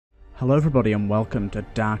Hello everybody and welcome to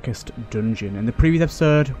Darkest Dungeon. In the previous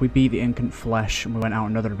episode we beat the Incant Flesh and we went out on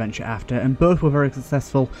another adventure after, and both were very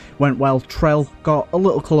successful, went well. Trell got a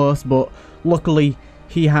little close, but luckily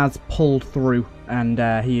he has pulled through and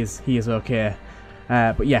he is okay.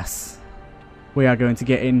 But yes, we are going to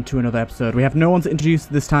get into another episode. We have no one to introduce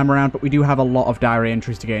this time around, but we do have a lot of diary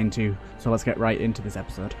entries to get into, so let's get right into this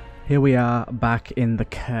episode. Here we are back in the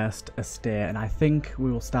Cursed Estate, and I think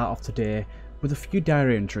we will start off today with a few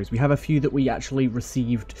diary entries. We have a few that we actually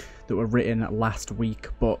received that were written last week,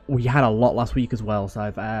 but we had a lot last week as well, so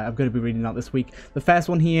I'm going to be reading that this week. The first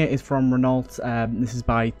one here is from Renault. This is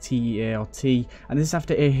by T-A-R-T, and this is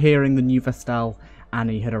after hearing the new Vestal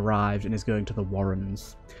Annie had arrived and is going to the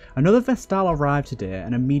Warrens. Another Vestal arrived today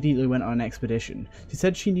and immediately went on an expedition. She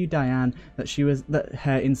said she knew Diane, that she was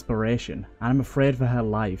her inspiration, and I'm afraid for her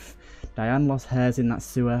life. Diane lost hers in that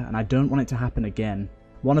sewer, and I don't want it to happen again.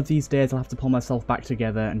 One of these days I'll have to pull myself back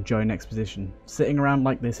together and join an expedition. Sitting around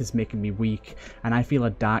like this is making me weak, and I feel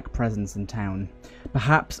a dark presence in town.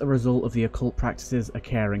 Perhaps a result of the occult practices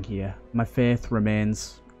occurring here. My faith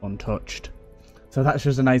remains untouched. So that's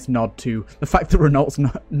just a nice nod to the fact that Renault's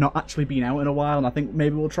not actually been out in a while, and I think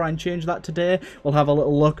maybe we'll try and change that today. We'll have a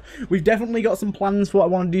little look. We've definitely got some plans for what I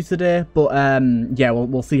want to do today, but yeah,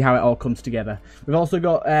 we'll see how it all comes together. We've also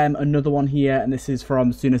got another one here, and this is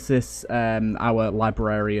from Sunesis, our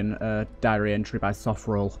librarian, diary entry by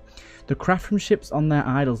Softroll. The craftsmanships on their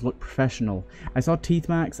idols look professional. I saw teeth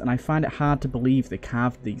marks, and I find it hard to believe they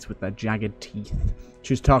carved these with their jagged teeth.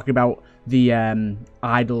 She was talking about the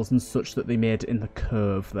idols and such that they made in the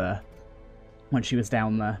cove there when she was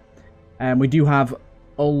down there. And we do have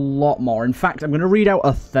a lot more. In fact, I'm going to read out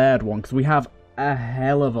a third one because we have a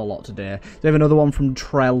hell of a lot today. So we have another one from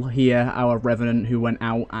Trell here, our revenant who went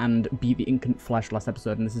out and beat the Incant Flesh last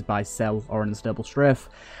episode, and this is by Cell or Unstable Strafe.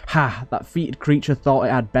 Ha! That feated creature thought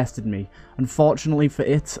it had bested me. Unfortunately for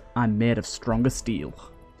it, I'm made of stronger steel.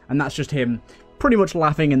 And that's just him pretty much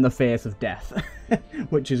laughing in the face of death,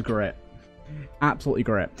 which is great. Absolutely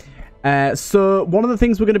great. So one of the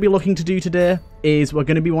things we're going to be looking to do today is we're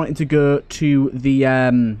going to be wanting to go to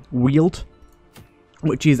the Weald,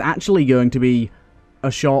 which is actually going to be a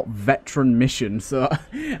short veteran mission. So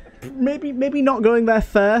maybe not going there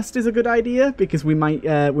first is a good idea, because we might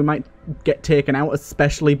get taken out,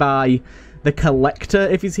 especially by the Collector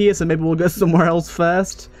if he's here. So maybe we'll go somewhere else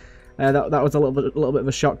first. That was a little bit of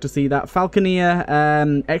a shock to see that.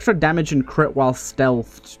 Falconeer, extra damage and crit while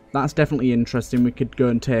stealthed. That's definitely interesting. We could go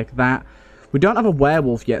and take that. We don't have a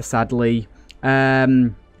werewolf yet, sadly.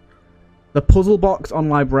 The puzzle box on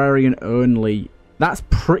librarian only. That's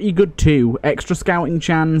pretty good too. Extra scouting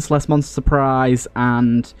chance, less monster surprise,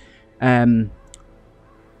 and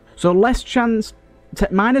so less chance,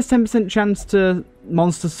 minus 10% chance to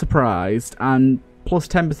monster surprised, and plus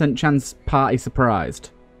 10% chance party surprised.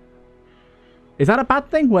 Is that a bad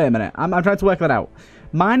thing? Wait a minute. I'm trying to work that out.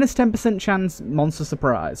 Minus 10% chance monster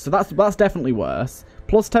surprise. So that's definitely worse.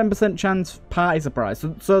 Plus 10% chance party surprise.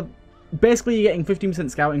 So basically you're getting 15%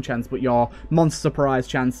 scouting chance, but your monster surprise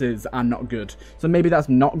chances are not good. So maybe that's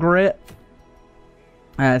not great.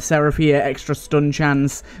 Seraph here, extra stun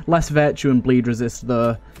chance. Less virtue and bleed resist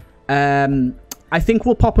though. I think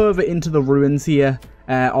we'll pop over into the ruins here.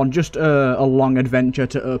 On just a long adventure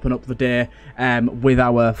to open up the day with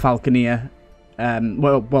our Falconeer.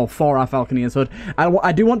 Well, for our Falconeer. So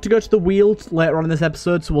I do want to go to the Weald later on in this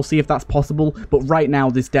episode, so we'll see if that's possible. But right now,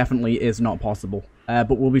 this definitely is not possible.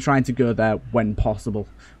 But we'll be trying to go there when possible,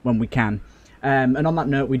 when we can. And on that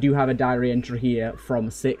note, we do have a diary entry here from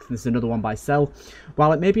 6th. This is another one by Cell.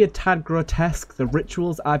 While it may be a tad grotesque, the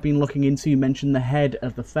rituals I've been looking into mention the head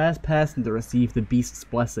of the first person to receive the beast's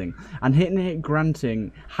blessing, and hitting it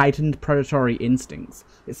granting heightened predatory instincts.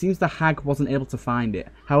 It seems the hag wasn't able to find it.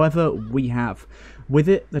 However, we have. With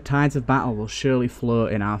it, the tides of battle will surely flow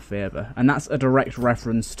in our favour. And that's a direct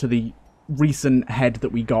reference to the recent head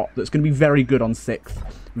that we got that's going to be very good on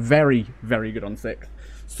 6th. Very, very good on 6th.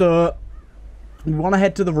 So we want to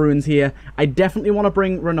head to the ruins here. I definitely want to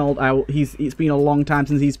bring Renault out. It's been a long time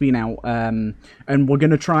since he's been out. And we're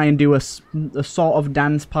going to try and do a sort of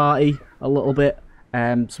dance party a little bit.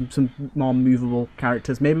 Some more movable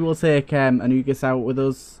characters. Maybe we'll take Anugus out with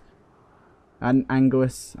us. And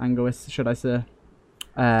Anguis, should I say.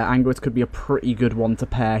 Anguis could be a pretty good one to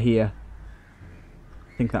pair here.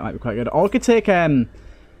 I think that might be quite good. Or we could take Kaminari.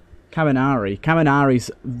 Kaminari's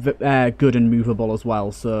good and movable as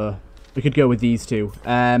well, so we could go with these two.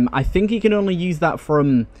 I think he can only use that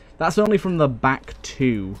from... That's only from the back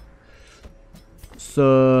two.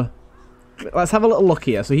 So let's have a little look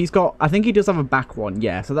here. So he's got... I think he does have a back one.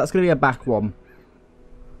 Yeah, so that's going to be a back one.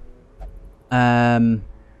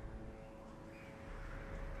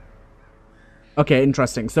 Okay,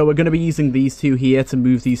 interesting. So we're going to be using these two here to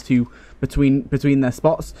move these two between their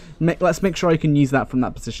spots. Let's make sure I can use that from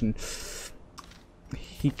that position.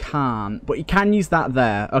 He can't, but he can use that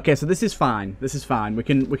there. Okay, so this is fine. This is fine. We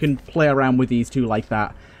can play around with these two like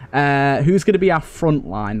that. Who's going to be our front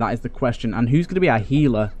line? That is the question. And who's going to be our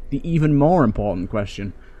healer? The even more important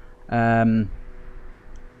question.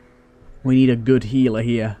 We need a good healer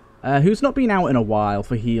here. Who's not been out in a while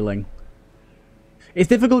for healing? It's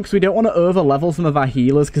difficult because we don't want to over-level some of our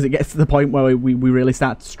healers because it gets to the point where we really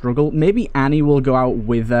start to struggle. Maybe Annie will go out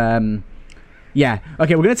with... yeah.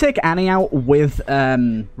 Okay, we're going to take Annie out with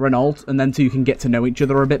Renault, and then two can get to know each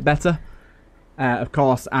other a bit better. Of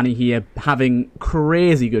course, Annie here having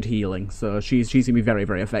crazy good healing, so she's going to be very,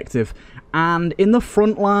 very effective. And in the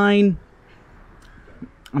front line...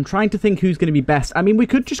 I'm trying to think who's going to be best. I mean, we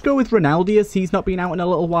could just go with Ronaldius. He's not been out in a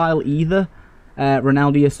little while either.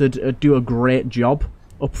 Ronaldius would do a great job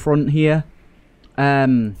up front here.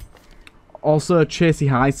 Also, Chasey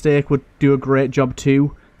Highstake would do a great job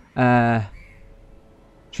too.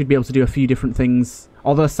 She'd be able to do a few different things.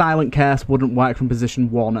 Although Silent Curse wouldn't work from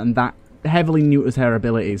position 1, and that heavily neuters her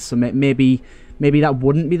abilities. So maybe that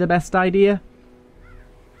wouldn't be the best idea.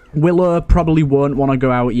 Willow probably won't want to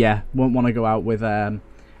go out. Yeah, won't want to go out with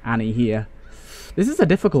Annie here. This is a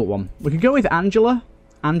difficult one. We could go with Angela.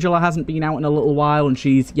 Angela hasn't been out in a little while, and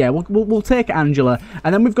she's... Yeah, we'll take Angela.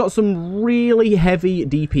 And then we've got some really heavy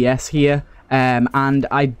DPS here. And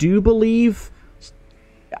I do believe...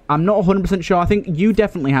 I'm not 100% sure. I think you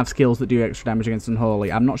definitely have skills that do extra damage against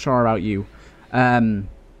Unholy. I'm not sure about you.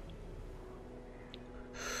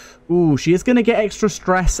 Ooh, she is going to get extra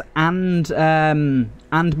stress and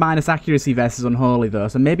minus accuracy versus Unholy, though.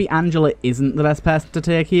 So maybe Angela isn't the best person to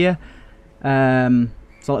take here. So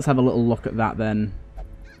let's have a little look at that then.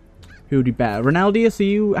 Who would be better?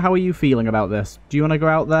 Ronaldius, how are you feeling about this? Do you want to go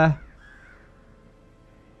out there?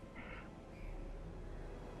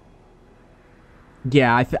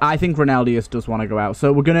 Yeah, I think Ronaldius does want to go out.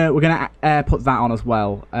 So we're gonna put that on as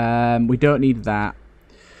well. We don't need that.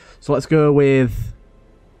 So let's go with...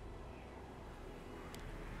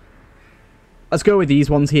 Let's go with these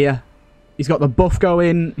ones here. He's got the buff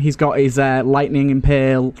going. He's got his Lightning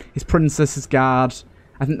Impale, his Princess's Guard.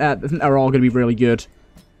 I think they're all going to be really good.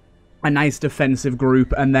 A nice defensive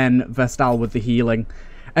group, and then Vestal with the healing.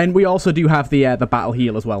 And we also do have the Battle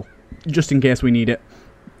Heal as well, just in case we need it.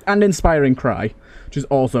 And Inspiring Cry, which is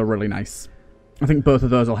also really nice. I think both of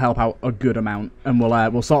those will help out a good amount, and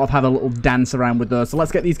we'll sort of have a little dance around with those. So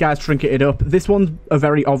let's get these guys trinketed up. This one's a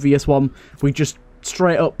very obvious one. We just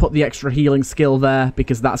straight up put the extra healing skill there,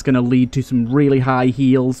 because that's going to lead to some really high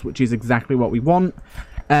heals, which is exactly what we want.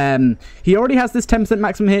 He already has this 10%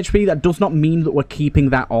 maximum HP. That does not mean that we're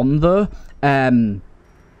keeping that on, though.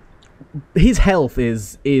 His health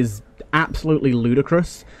is absolutely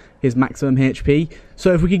ludicrous, his maximum HP.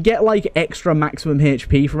 So if we could get, like, extra maximum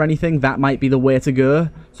HP for anything, that might be the way to go.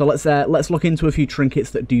 So let's look into a few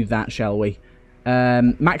trinkets that do that, shall we?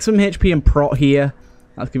 Maximum HP and Prot here.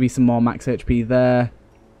 That's going to be some more max HP there.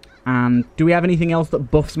 And do we have anything else that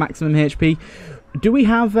buffs maximum HP? Do we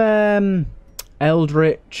have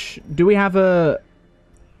Eldritch? Do we have a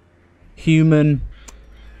human?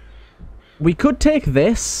 We could take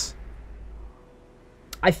this.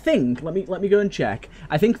 I think, let me go and check.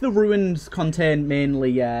 I think the ruins contain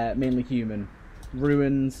mainly human.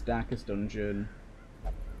 Ruins, Darkest Dungeon.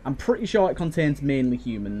 I'm pretty sure it contains mainly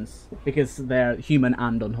humans, because they're human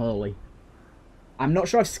and unholy. I'm not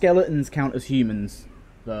sure if skeletons count as humans,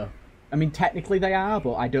 though. I mean, technically they are,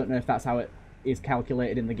 but I don't know if that's how it is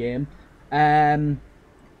calculated in the game.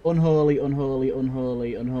 Unholy, unholy,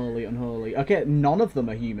 unholy, unholy, unholy. Okay, none of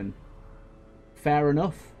them are human. Fair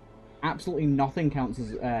enough. Absolutely nothing counts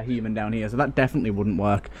as human down here, so that definitely wouldn't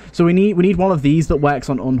work. So we need one of these that works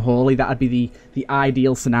on unholy. That'd be the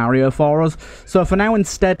ideal scenario for us. So for now,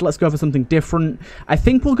 instead, let's go for something different. I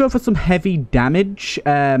think we'll go for some heavy damage.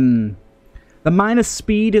 The minus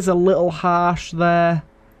speed is a little harsh there.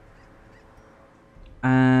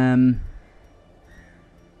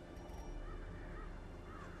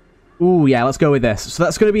 Ooh, yeah, let's go with this. So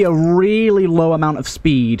that's going to be a really low amount of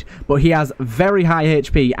speed, but he has very high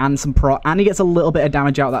HP and some Prot, and he gets a little bit of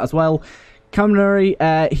damage out of that as well.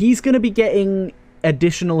 Kamnuri, he's going to be getting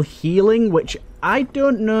additional healing, which I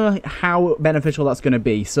don't know how beneficial that's going to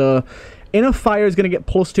be. So, Inner Fire is going to get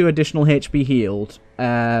 +2 additional HP healed,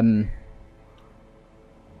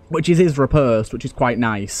 which is his riposte, which is quite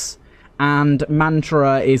nice. And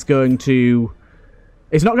Mantra is going to...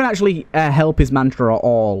 It's not going to actually help his Mantra at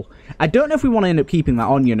all. I don't know if we want to end up keeping that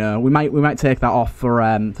on, you know. We might take that off for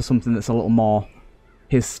something that's a little more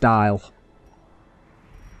his style.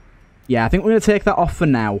 Yeah, I think we're going to take that off for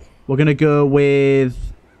now. We're going to go with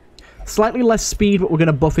slightly less speed, but we're going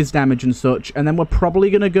to buff his damage and such. And then we're probably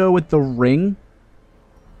going to go with the ring.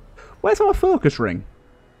 Where's our focus ring?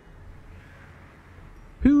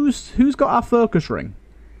 Who's got our focus ring?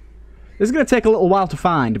 This is going to take a little while to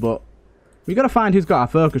find, but we've got to find who's got our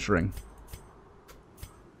focus ring.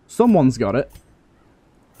 Someone's got it.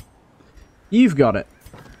 You've got it.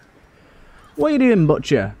 What are you doing,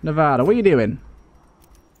 Butcher? Nevada, what are you doing?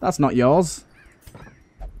 That's not yours.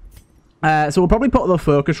 So we'll probably put the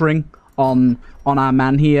focus ring on our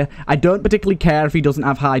man here. I don't particularly care if he doesn't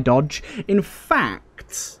have high dodge. In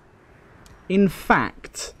fact,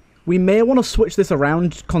 we may want to switch this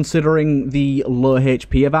around considering the low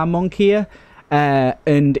HP of our monk here,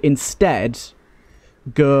 and instead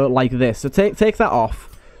go like this. So take that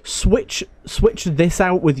off. Switch this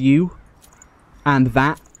out with you and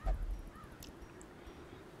that.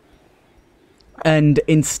 And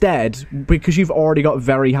instead, because you've already got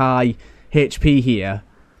very high HP here,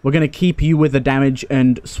 we're going to keep you with the damage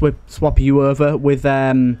and swap you over with,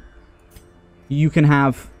 you can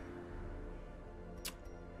have...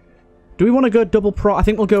 Do we want to go double pro? I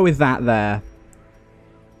think we'll go with that there.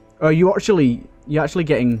 Oh, you're actually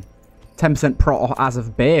getting 10% prot as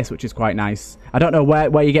of base, which is quite nice. I don't know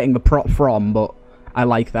where you're getting the prot from, but I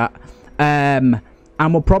like that.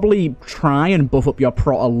 And we'll probably try and buff up your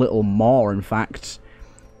prot a little more, in fact.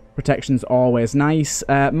 Protection's always nice.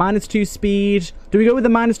 -2 speed. Do we go with the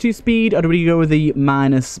 -2 speed, or do we go with the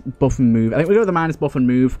minus buff and move? I think we go with the minus buff and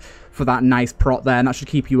move for that nice prot there, and that should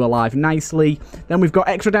keep you alive nicely. Then we've got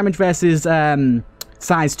extra damage versus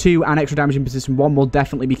size 2 and extra damage in position 1. We'll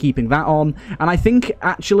definitely be keeping that on. And I think,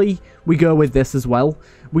 actually, we go with this as well.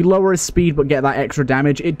 We lower his speed, but get that extra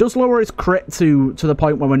damage. It does lower his crit to the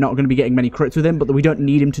point where we're not going to be getting many crits with him, but we don't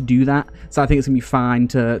need him to do that. So I think it's going to be fine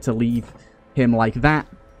to leave him like that.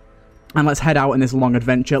 And let's head out in this long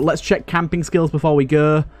adventure. Let's check camping skills before we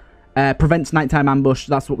go. Prevents nighttime ambush.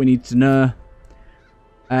 That's what we need to know.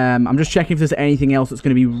 I'm just checking if there's anything else that's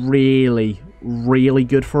going to be really, really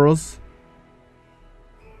good for us.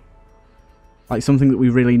 Like something that we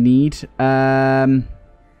really need. Oh,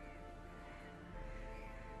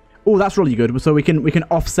 that's really good. So we can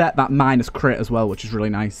offset that minus crit as well, which is really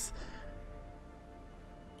nice.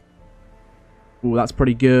 Oh, that's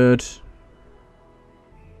pretty good.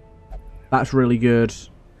 That's really good.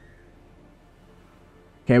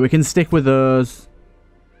 Okay, we can stick with those.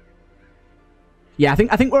 Yeah,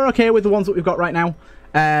 I think we're okay with the ones that we've got right now.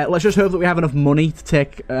 Let's just hope that we have enough money to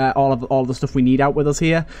take all of the stuff we need out with us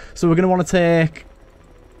here. So we're going to want to take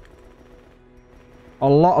a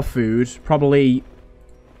lot of food, probably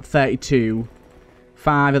 32,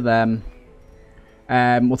 5 of them.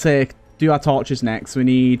 We'll do our torches next. We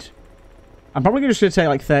need. I'm probably just going to take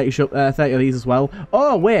like 30 of these as well.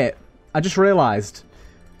 Oh wait, I just realised.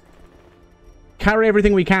 Carry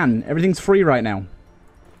everything we can. Everything's free right now.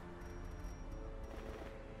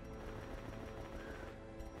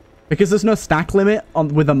 Because there's no stack limit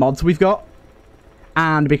with the mods we've got,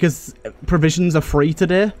 and because provisions are free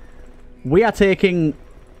today, we are taking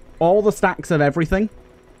all the stacks of everything.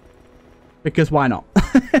 Because why not?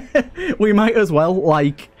 We might as well.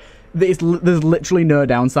 Like, there's literally no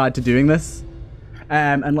downside to doing this.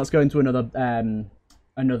 And let's go into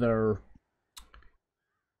another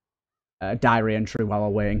diary entry while we're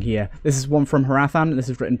waiting here. This is one from Harathan, and this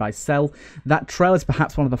is written by Cell. That Trell is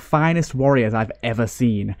perhaps one of the finest warriors I've ever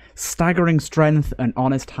seen. Staggering strength, an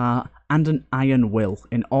honest heart, and an iron will.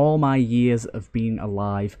 In all my years of being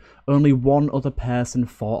alive, only one other person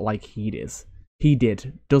fought like he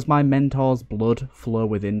did. Does my mentor's blood flow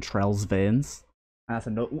within Trell's veins? And that's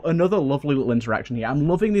another lovely little interaction here. I'm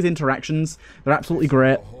loving these interactions. They're absolutely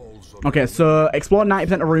great. Okay, so explore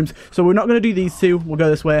 90% of rooms. So we're not going to do these two. We'll go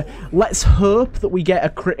this way. Let's hope that we get a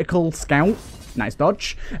critical scout. Nice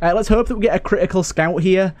dodge. Let's hope that we get a critical scout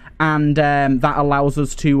here. And that allows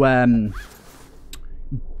us to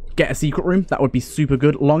get a secret room. That would be super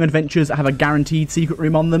good. Long adventures have a guaranteed secret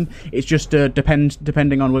room on them. It's just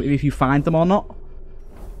depending on if you find them or not.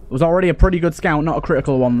 It was already a pretty good scout, not a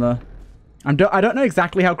critical one though. I don't know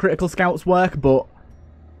exactly how critical scouts work, but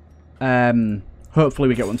hopefully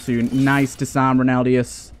we get one soon. Nice disarm,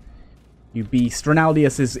 Ronaldius. You beast.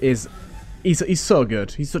 Ronaldius he's so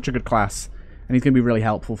good. He's such a good class. And he's going to be really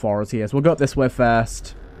helpful for us here. So we'll go up this way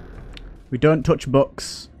first. We don't touch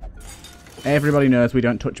books. Everybody knows we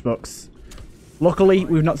don't touch books. Luckily,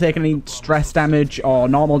 we've not taken any stress damage or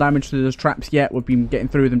normal damage to those traps yet. We've been getting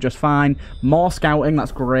through them just fine. More scouting.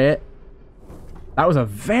 That's great. That was a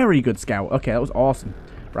very good scout. Okay, that was awesome.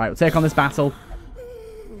 Right, we'll take on this battle.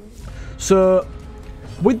 So,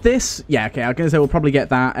 With this, yeah, okay, I was going to say we'll probably get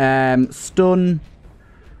that. Stun.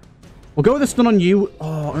 We'll go with the stun on you.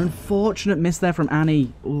 Oh, an unfortunate miss there from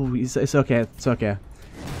Annie. Ooh, it's okay. It's okay.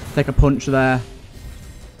 Take a punch there.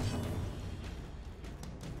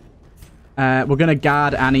 We're going to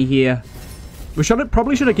guard Annie here. We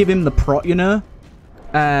probably should have given him the prot, you know.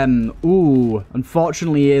 Ooh,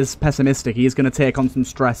 unfortunately he is pessimistic. He is going to take on some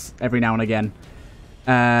stress every now and again.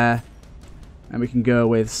 And we can go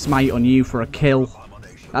with smite on you for a kill.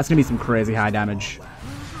 That's going to be some crazy high damage.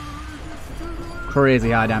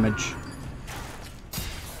 Crazy high damage.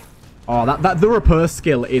 Oh, the repair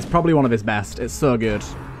skill is probably one of his best. It's so good.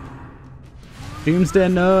 Doomsday,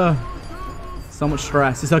 no. So much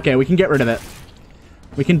stress. It's okay. We can get rid of it.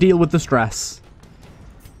 We can deal with the stress.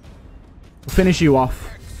 We'll finish you off.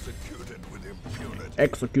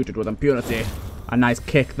 Executed with impunity. A nice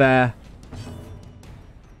kick there.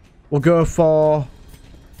 We'll go for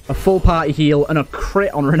a full party heal and a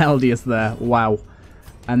crit on Ronaldius there. Wow.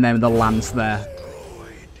 And then the lance there.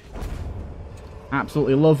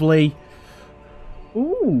 Absolutely lovely.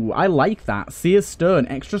 Ooh, I like that. Seer's Stone.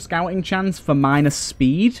 Extra scouting chance for minus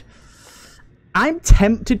speed. I'm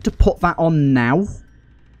tempted to put that on now.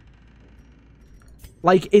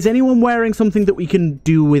 Like, is anyone wearing something that we can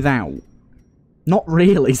do without? Not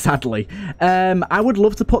really, sadly. I would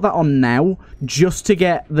love to put that on now, just to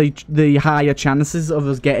get the higher chances of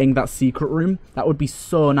us getting that secret room. That would be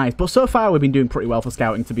so nice. But so far, we've been doing pretty well for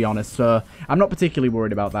scouting, to be honest. So, I'm not particularly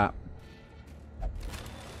worried about that.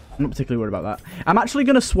 I'm not particularly worried about that. I'm actually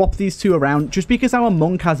going to swap these two around, just because our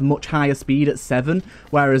monk has much higher speed at 7,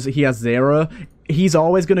 whereas he has 0. He's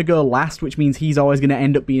always going to go last, which means he's always going to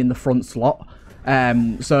end up being in the front slot.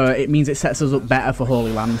 So it means it sets us up better for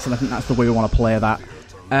Holy Lance, and I think that's the way we want to play that.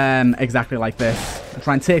 Exactly like this. I'll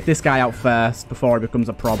try and take this guy out first before it becomes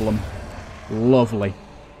a problem. Lovely.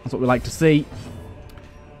 That's what we like to see.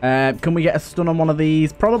 Can we get a stun on one of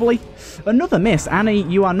these? Probably. Another miss. Annie,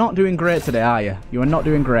 you are not doing great today, are you? You are not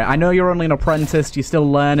doing great. I know you're only an apprentice. You're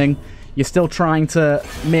still learning. You're still trying to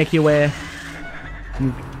make your way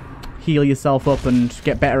and heal yourself up and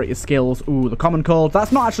get better at your skills. Ooh, the common cold.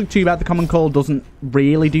 That's not actually too bad. The common cold doesn't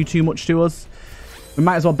really do too much to us. We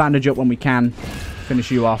might as well bandage up when we can. Finish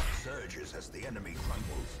you off.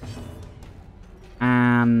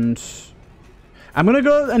 And I'm going to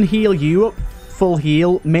go and heal you up. Full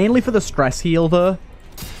heal. Mainly for the stress heal, though.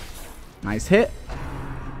 Nice hit.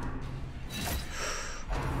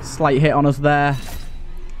 Slight hit on us there.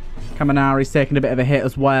 Kaminari's taking a bit of a hit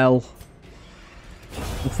as well.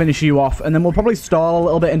 We'll finish you off, and then we'll probably stall a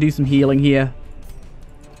little bit and do some healing here.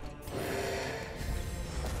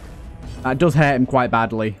 That does hurt him quite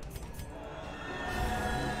badly.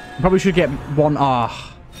 Probably should get one.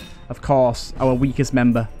 Ah, of course, our weakest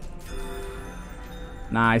member.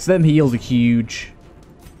 Nice. Them heals are huge.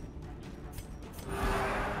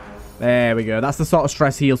 There we go. That's the sort of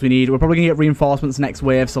stress heals we need. We're probably going to get reinforcements next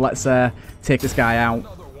wave, so let's take this guy out.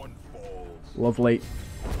 Lovely.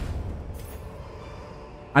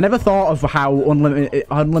 I never thought of how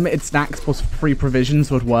unlimited snacks plus free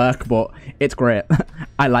provisions would work, but it's great.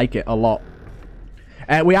 I like it a lot.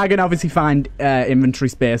 We are going to obviously find inventory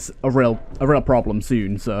space a real problem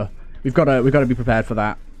soon, so we've got to be prepared for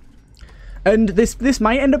that. And this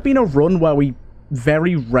might end up being a run where we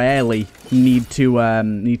very rarely need to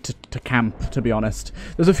camp, to be honest.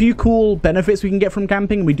 There's a few cool benefits we can get from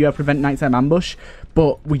camping. We do have prevent nighttime ambush,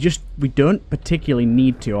 but we don't particularly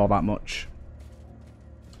need to all that much.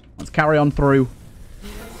 Let's carry on through.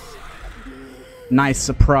 Nice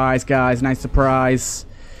surprise, guys. Nice surprise.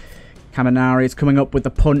 Kaminari is coming up with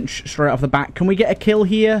the punch straight off the bat. Can we get a kill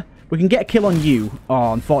here? We can get a kill on you.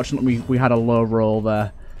 Oh, unfortunately, we had a low roll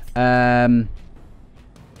there.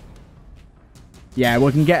 Yeah,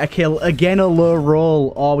 we can get a kill. Again, a low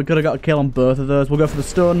roll. Oh, we could have got a kill on both of those. We'll go for the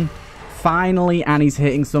stun. Finally, Annie's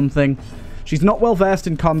hitting something. She's not well versed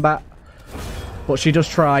in combat, but she does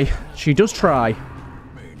try. She does try.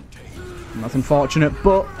 And that's unfortunate,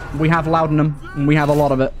 but we have laudanum, and we have a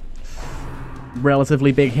lot of it.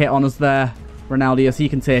 Relatively big hit on us there. Ronaldius, he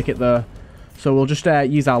can take it, though. So we'll just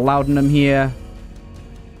use our laudanum here.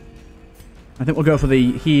 I think we'll go for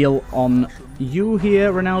the heal on you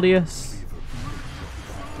here, Ronaldius.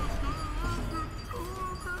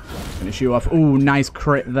 Finish you off. Ooh, nice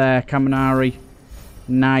crit there, Kaminari.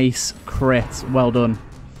 Nice crit. Well done.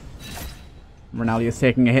 Ronaldius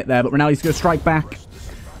taking a hit there, but Ronaldius going to strike back.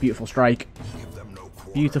 Beautiful strike.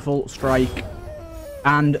 Beautiful strike.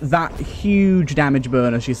 And that huge damage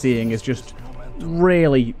bonus you're seeing is just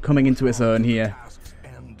really coming into its own here.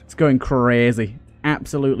 It's going crazy.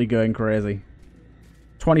 Absolutely going crazy.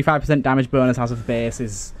 25% damage bonus as of base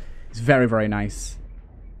is very, very nice.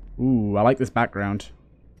 Ooh, I like this background.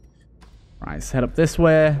 Right, let's head up this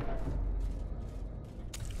way.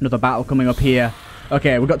 Another battle coming up here.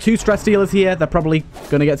 Okay, we've got 2 stress dealers here. They're probably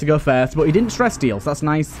going to get to go first, but he didn't stress deal, so that's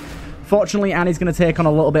nice. Fortunately, Annie's going to take on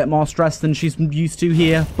a little bit more stress than she's used to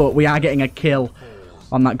here, but we are getting a kill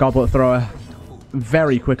on that goblet thrower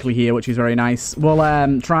very quickly here, which is very nice. We'll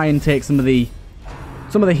try and take some of the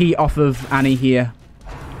heat off of Annie here.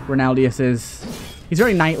 Ronaldius he's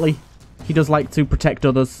very knightly. He does like to protect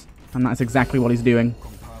others, and that's exactly what he's doing.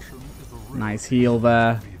 Nice heal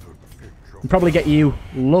there. And probably get you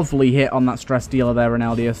lovely hit on that stress dealer there,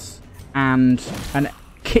 Ronaldius. And an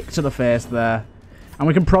kick to the face there. And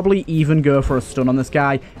we can probably even go for a stun on this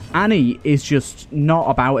guy. Annie is just not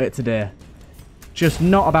about it today. Just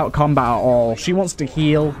not about combat at all. She wants to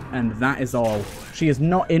heal, and that is all. She is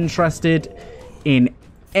not interested in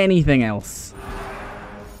anything else.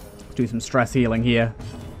 Let's do some stress healing here.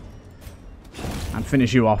 And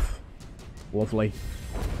finish you off. Lovely.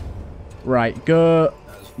 Right, go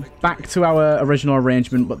back to our original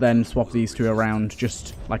arrangement, but then swap these 2 around.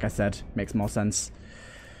 Just like I said, makes more sense.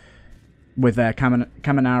 With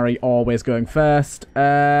Kaminari always going first.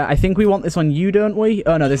 I think we want this on you, don't we?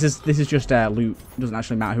 Oh no, this is just loot. Doesn't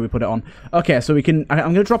actually matter who we put it on. Okay, so we can.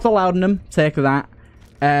 I'm gonna drop the laudanum. Take that.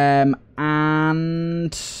 And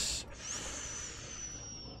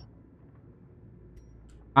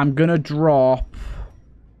I'm gonna drop.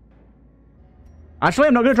 Actually,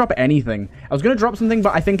 I'm not going to drop anything. I was going to drop something,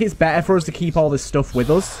 but I think it's better for us to keep all this stuff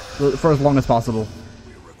with us for as long as possible.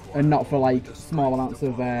 And not for, like, small amounts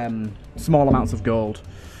of gold.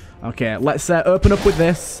 Okay, let's open up with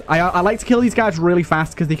this. I like to kill these guys really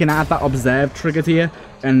fast because they can add that observe trigger to you.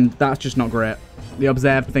 And that's just not great. The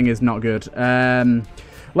observe thing is not good.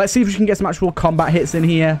 Let's see if we can get some actual combat hits in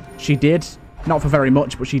here. She did. Not for very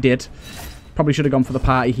much, but she did. Probably should have gone for the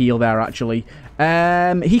party heal there, actually.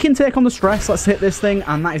 He can take on the stress. Let's hit this thing,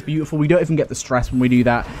 and that is beautiful. We don't even get the stress when we do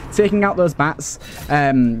that. Taking out those bats,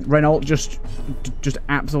 Renault just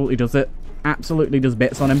absolutely does it. Absolutely does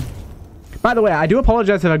bits on him. By the way, I do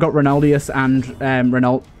apologize if I got Ronaldius and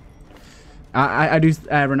Renault. I do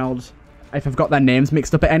Renault. If I've got their names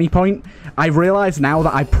mixed up at any point, I realise now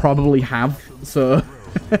that I probably have. So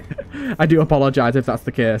I do apologize if that's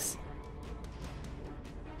the case.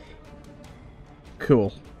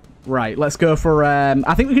 Cool. Right, let's go for...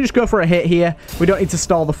 I think we can just go for a hit here. We don't need to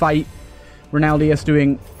stall the fight. Ronaldius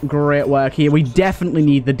doing great work here. We definitely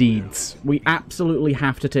need the deeds. We absolutely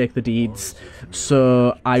have to take the deeds.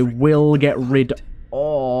 So I will get rid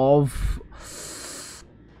of...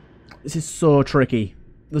 This is so tricky.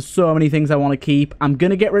 There's so many things I want to keep. I'm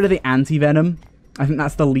going to get rid of the anti-venom. I think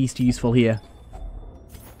that's the least useful here.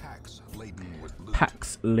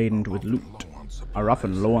 Packs laden with loot are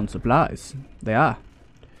often low on supplies. They are.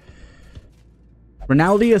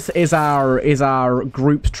 Ronaldius is our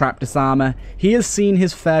group's trap disarmer. He has seen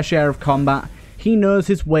his fair share of combat. He knows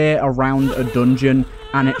his way around a dungeon,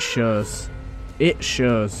 and it shows. It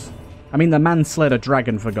shows. I mean, the man slayed a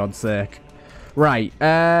dragon, for God's sake. Right,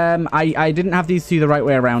 I didn't have these 2 the right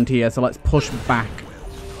way around here, so let's push back.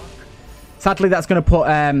 Sadly, that's going to put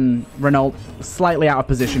Renault slightly out of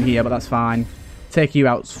position here, but that's fine. Take you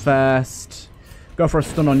out first. Go for a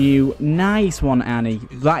stun on you. Nice one, Annie.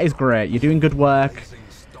 That is great. You're doing good work.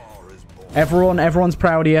 Everyone's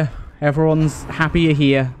proud of you. Everyone's happy you're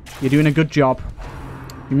here. You're doing a good job.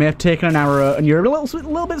 You may have taken an arrow, and you're a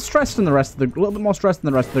little bit stressed than the rest of the, a little bit more stressed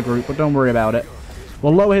than the rest of the group, but don't worry about it.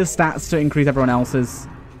 We'll lower his stats to increase everyone else's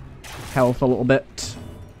health a little bit.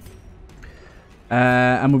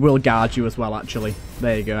 And we will guard you as well, actually.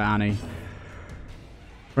 There you go, Annie.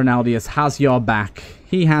 Ronaldius has your back.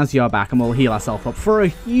 He has your back, and we'll heal ourselves up for a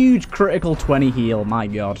huge critical 20 heal. My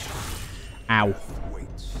God. Ow.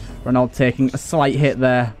 Ronald taking a slight hit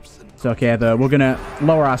there. It's okay, though. We're going to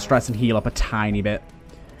lower our stress and heal up a tiny bit.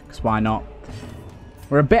 Because why not?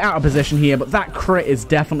 We're a bit out of position here, but that crit is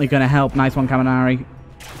definitely going to help. Nice one, Kaminari.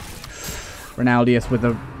 Ronaldius with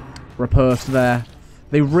a riposte there.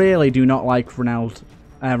 They really do not like Ronald,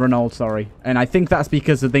 sorry. And I think that's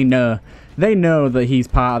because they know that he's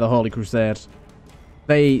part of the Holy Crusade.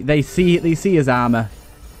 They see his armor.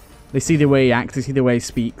 They see the way he acts, they see the way he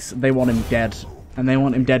speaks. They want him dead. And they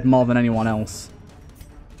want him dead more than anyone else.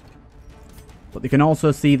 But they can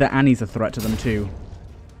also see that Annie's a threat to them too.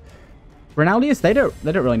 Ronaldius, they don't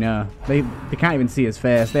really know. They can't even see his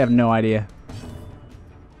face. They have no idea.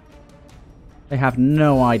 They have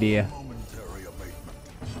no idea.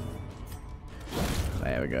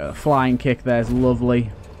 There we go. Flying kick there's lovely.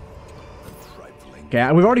 Okay,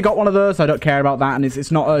 we've already got one of those, so I don't care about that, and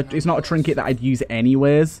it's not a trinket that I'd use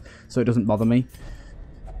anyways, so it doesn't bother me.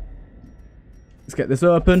 Let's get this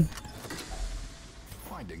open.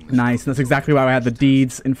 Nice. That's exactly why I had the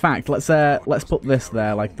deeds. In fact, let's put this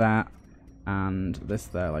there like that. And this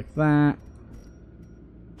there like that.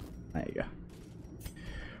 There you go.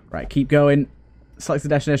 Right, keep going. Select the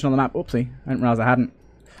destination on the map. Oopsie. I didn't realize I hadn't.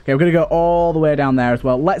 Okay, we're going to go all the way down there as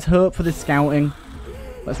well. Let's hope for this scouting.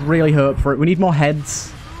 Let's really hope for it. We need more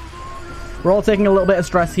heads. We're all taking a little bit of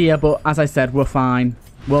stress here, but as I said, we're fine.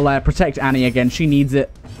 We'll protect Annie again. She needs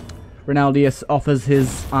it. Ronaldius offers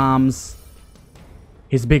his arms.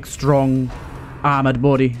 His big, strong, armored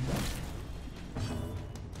body.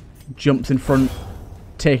 Jumps in front,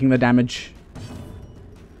 taking the damage.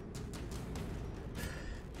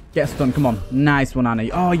 Get stunned, come on. Nice one,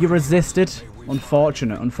 Annie. Oh, you resisted.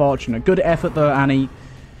 Unfortunate, unfortunate. Good effort, though, Annie.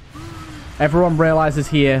 Everyone realizes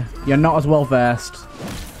here you're not as well versed.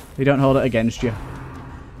 They don't hold it against you.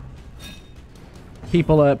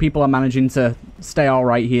 People are managing to stay all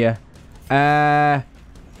right here. Yeah,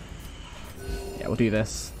 we'll do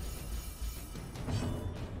this.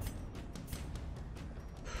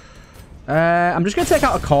 I'm just going to take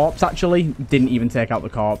out a corpse, actually. Didn't even take out the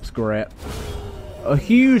corpse. Great. A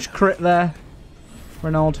huge crit there.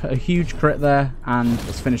 Renaud, a huge crit there. And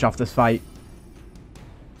let's finish off this fight.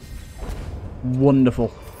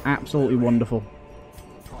 Wonderful. Absolutely wonderful.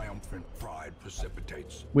 Triumphant pride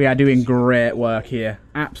precipitates. We are doing great work here.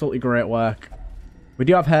 Absolutely great work. We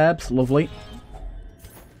do have herbs. Lovely.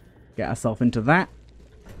 Get ourselves into that.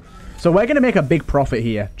 So we're going to make a big profit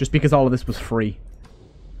here. Just because all of this was free.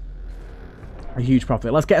 A huge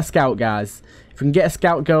profit. Let's get a scout, guys. If we can get a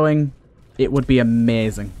scout going, it would be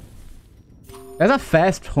amazing. There's our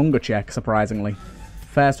first hunger check, surprisingly.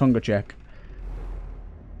 First hunger check.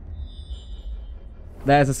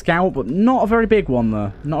 There's a scout, but not a very big one,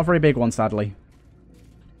 though. Not a very big one, sadly.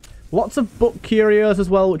 Lots of book curios as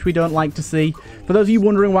well, which we don't like to see. For those of you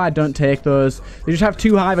wondering why I don't take those, they just have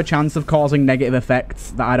too high of a chance of causing negative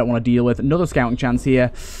effects that I don't want to deal with. Another scouting chance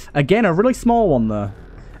here. Again, a really small one, though.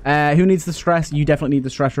 Who needs the stress? You definitely need the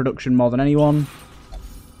stress reduction more than anyone.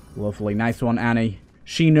 Lovely. Nice one, Annie.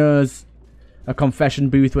 She knows a confession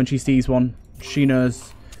booth when she sees one. She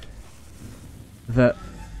knows that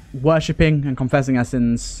worshipping and confessing our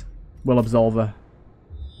sins will absolve her.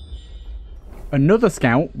 Another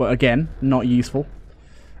scout, but again, not useful.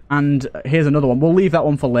 And here's another one. We'll leave that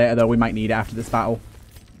one for later, though. We might need it after this battle.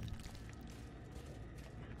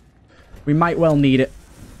 We might well need it.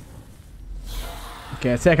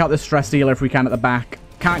 Okay, take out this stress dealer if we can at the back.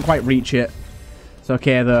 Can't quite reach it. It's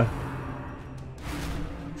okay, though.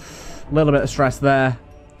 A little bit of stress there.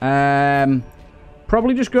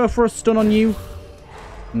 Probably just go for a stun on you.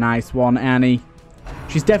 Nice one, Annie.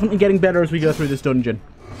 She's definitely getting better as we go through this dungeon.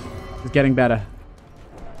 She's getting better.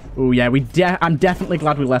 Oh yeah, I'm definitely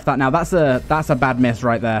glad we left that now. That's a bad miss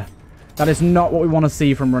right there. That is not what we want to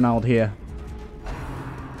see from Ronald here.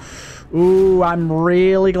 Ooh, I'm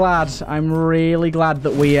really glad. I'm really glad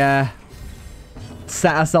that we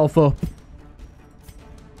set ourselves up.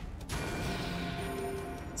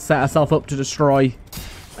 Set ourselves up to destroy,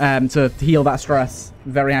 to heal that stress.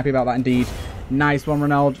 Very happy about that indeed. Nice one,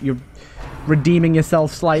 Ronald. You're redeeming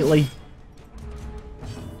yourself slightly.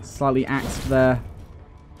 Slightly axed there.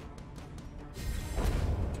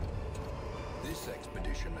 This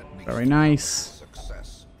expedition Very nice.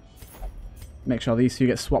 Success. Make sure these two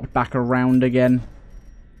get swapped back around again.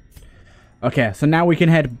 Okay, so now we can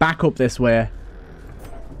head back up this way.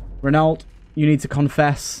 Ronald, you need to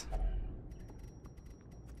confess.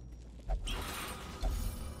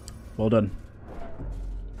 Well done.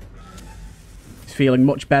 He's feeling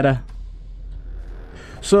much better.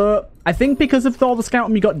 So, I think because of all the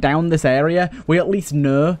scouting we got down this area, we at least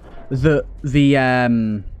know that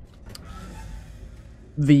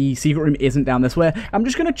the secret room isn't down this way. I'm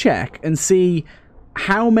just going to check and see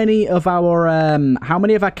how many of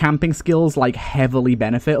our camping skills like heavily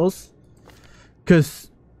benefit us. Because,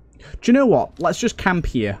 do you know what? Let's just camp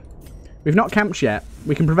here. We've not camped yet.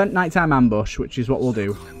 We can prevent nighttime ambush, which is what we'll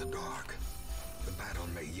do. In the dark, the battle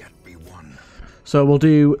may yet be won. So we'll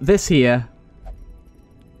do this here.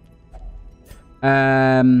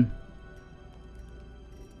 Don't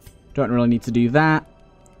really need to do that.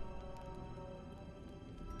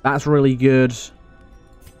 That's really good.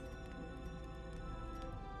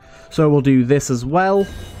 So we'll do this as well.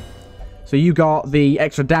 So you got the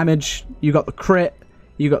extra damage, you got the crit,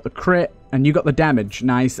 you got the crit, and you got the damage.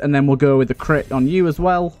 Nice. And then we'll go with the crit on you as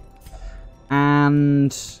well.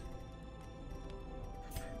 And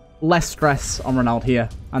less stress on Ronald here.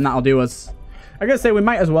 And that'll do us. I gotta say, we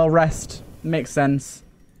might as well rest. Makes sense.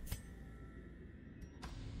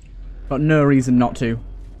 Got no reason not to.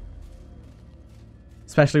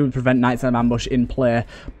 especially with Prevent Nighttime Ambush in play.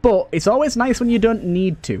 But it's always nice when you don't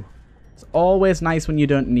need to. It's always nice when you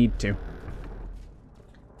don't need to.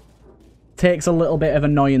 Takes a little bit of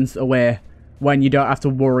annoyance away when you don't have to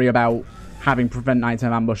worry about having Prevent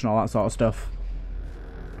Nighttime Ambush and all that sort of stuff.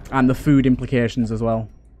 And the food implications as well.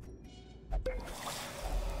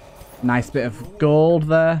 Nice bit of gold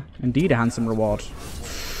there. Indeed a handsome reward.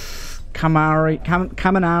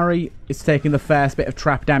 Kaminari is taking the first bit of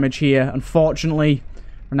trap damage here. Unfortunately,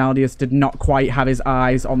 Ronaldius did not quite have his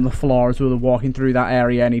eyes on the floor as we were walking through that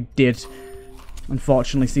area, and he did,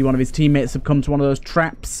 unfortunately, see one of his teammates succumb to one of those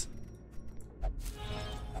traps.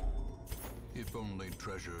 If only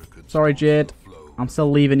treasure could Sorry, Jade. I'm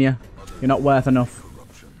still leaving you. You're not worth enough.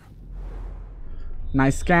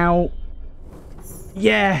 Nice scout.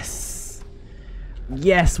 Yes!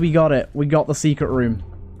 Yes, we got it. We got the secret room.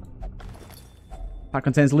 That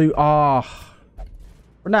contains loot. Oh.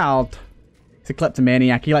 Ronald. He's a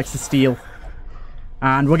kleptomaniac. He likes to steal.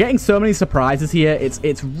 And we're getting so many surprises here.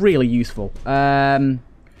 It's really useful. Try and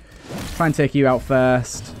take you out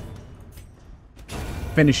first.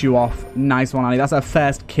 Finish you off. Nice one, Annie. That's her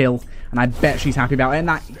first kill. And I bet she's happy about it. And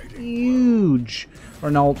that huge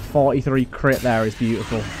Ronald 43 crit there is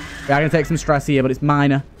beautiful. We are going to take some stress here, but it's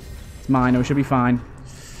minor. It's minor. We should be fine.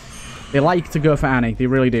 They like to go for Annie. They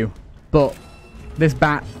really do. But this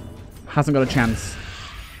bat hasn't got a chance.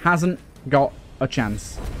 Hasn't got a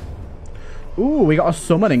chance. Ooh, we got a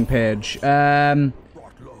summoning page. Get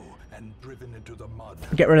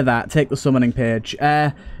rid of that. Take the summoning page.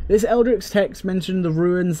 This Eldrick's text mentioned the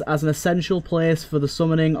ruins as an essential place for the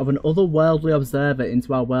summoning of an otherworldly observer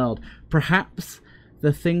into our world. Perhaps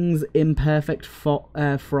the thing's imperfect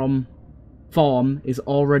form is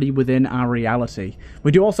already within our reality.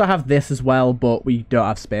 We do also have this as well, but we don't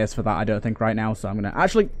have space for that, I don't think, right now. So I'm going to...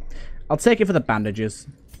 Actually, I'll take it for the bandages.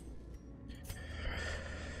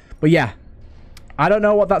 But yeah. I don't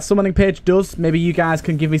know what that summoning page does. Maybe you guys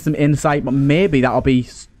can give me some insight, but maybe that'll be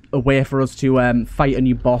a way for us to fight a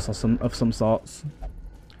new boss or of some sorts.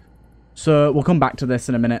 So we'll come back to this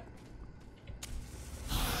in a minute.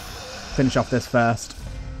 Finish off this first.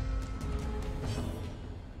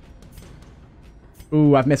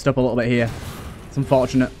 Ooh, I've messed up a little bit here. It's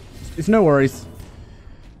unfortunate. It's no worries.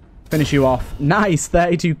 Finish you off. Nice,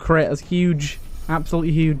 32 crit. That's huge.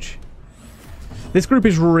 Absolutely huge. This group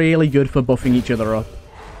is really good for buffing each other up.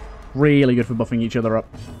 Really good for buffing each other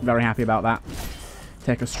up. Very happy about that.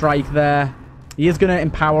 Take a strike there. He is going to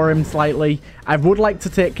empower him slightly. I would like to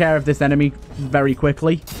take care of this enemy very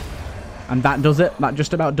quickly. And that does it. That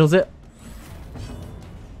just about does it.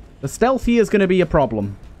 The stealth here is going to be a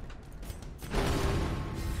problem.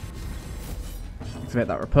 Activate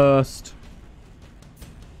that riposte.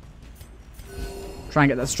 Try and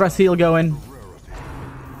get that stress heal going.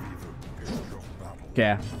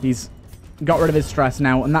 Okay, he's got rid of his stress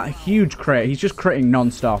now. And that huge crit, he's just critting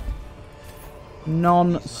non-stop.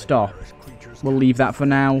 Non-stop. We'll leave that for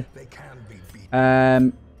now.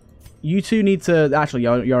 You two need to... Actually,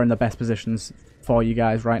 you're in the best positions for you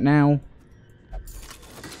guys right now.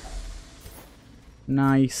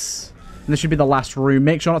 Nice. And this should be the last room.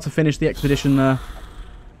 Make sure not to finish the expedition there.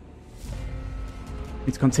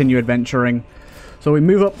 Need to continue adventuring. So we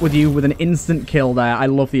move up with you with an instant kill there. I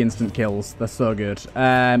love the instant kills. They're so good.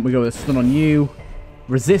 We go with a stun on you.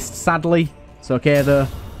 Resist, sadly. It's okay, though.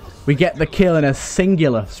 We get the kill in a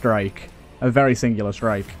singular strike. A very singular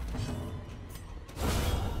strike.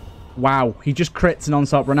 Wow, he just crits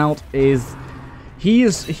non-stop. Ronald is...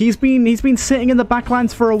 He's been sitting in the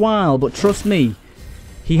backlines for a while, but trust me,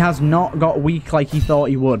 he has not got weak like he thought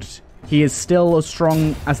he would. He is still as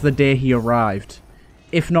strong as the day he arrived.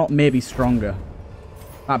 If not, maybe stronger.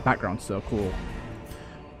 That background's so cool.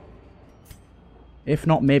 If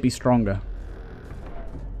not, maybe stronger.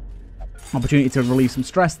 Opportunity to relieve some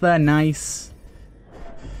stress there. Nice.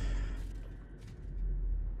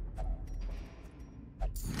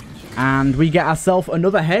 And we get ourselves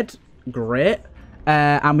another head. Great.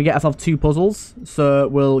 And we get ourselves 2 puzzles. So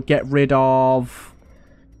we'll get rid of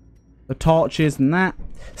the torches and that.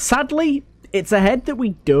 Sadly, it's a head that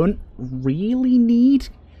we don't really need.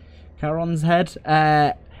 Charon's head.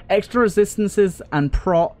 Extra resistances and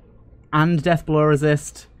prot and death blow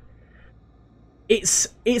resist. It's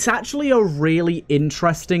actually a really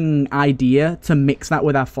interesting idea to mix that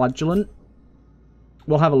with our flagellant.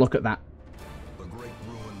 We'll have a look at that. The great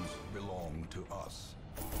ruins belong to us.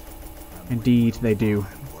 Indeed, they do.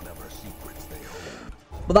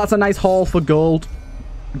 But that's a nice haul for gold.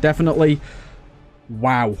 Definitely.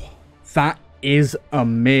 Wow. That is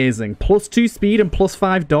amazing. +2 speed and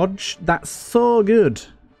 +5 dodge. That's so good.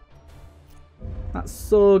 That's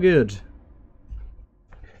so good.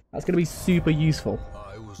 That's going to be super useful.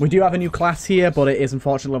 We do have a new class here, but it is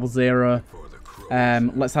unfortunately level 0.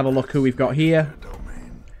 Let's have a look who we've got here.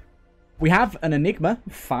 We have an Enigma.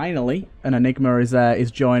 Finally, an Enigma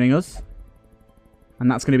is joining us,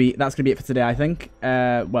 and that's gonna be it for today, I think.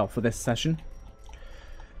 Well, for this session.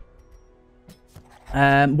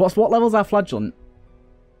 What level's our Flagellant?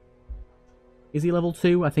 Is he level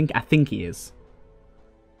 2? I think he is.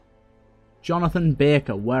 Jonathan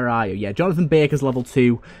Baker, where are you? Yeah, Jonathan Baker's level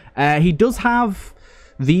 2. He does have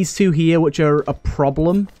these two here, which are a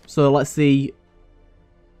problem. So let's see.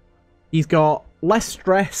 He's got less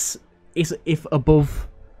stress if above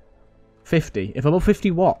 50. If above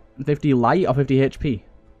 50 what? 50 light or 50 HP?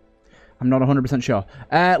 I'm not 100% sure.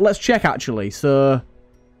 Let's check, actually. So,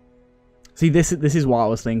 see, this is what I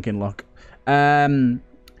was thinking, look.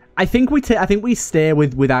 I think we stay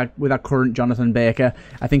with our current Jonathan Baker.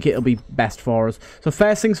 I think it'll be best for us. So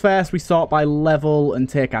first things first, we sort by level and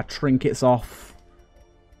take our trinkets off.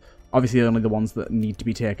 Obviously, only the ones that need to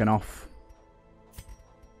be taken off.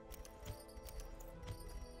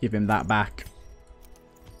 Give him that back.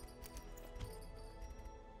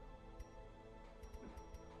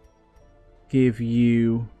 Give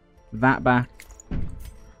you that back.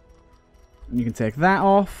 You can take that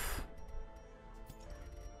off.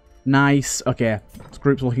 Nice. Okay, this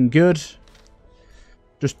group's looking good.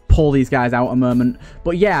 Just pull these guys out a moment.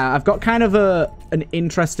 But yeah, I've got kind of an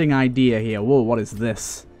interesting idea here. Whoa, what is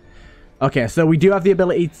this? Okay, so we do have the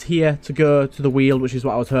ability here to go to the wheel, which is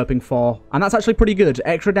what I was hoping for. And that's actually pretty good.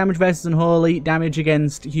 Extra damage versus unholy, damage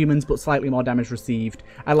against humans, but slightly more damage received.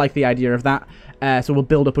 I like the idea of that. So we'll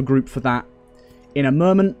build up a group for that in a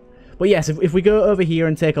moment. But yes, if we go over here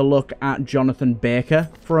and take a look at Jonathan Baker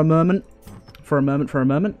for a moment.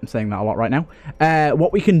 I'm saying that a lot right now.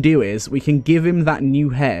 What we can do is we can give him that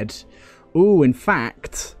new head. Ooh, in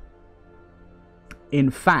fact...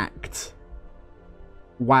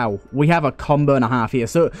 Wow, we have a combo and a half here.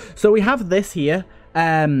 So we have this here,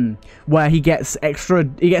 where he gets extra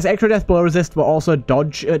death blow resist, but also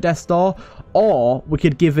dodge at death's door. Or we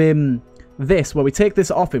could give him this, where we take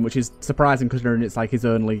this off him, which is surprising considering it's like his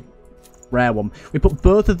only rare one. We put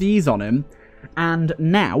both of these on him, and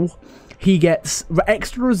now he gets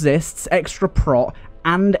extra resists, extra prot,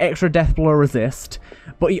 and extra death blow resist.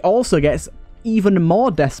 But he also gets even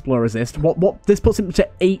more death blow resist. What this puts him to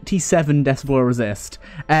 87 death blow resist.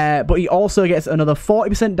 But he also gets another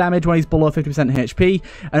 40% damage when he's below 50% HP,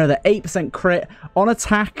 another 8% crit on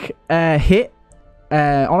attack hit.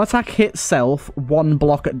 On attack hit self, 1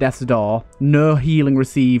 block at death's door, no healing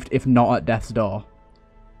received if not at death's door.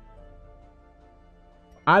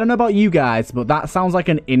 I don't know about you guys, but that sounds like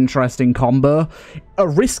an interesting combo. A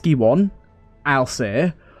risky one, I'll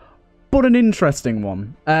say, but an interesting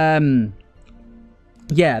one.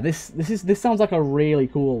 Yeah, this sounds like a really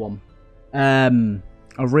cool one.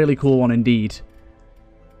 A really cool one indeed.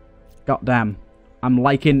 God damn. I'm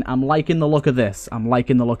liking the look of this.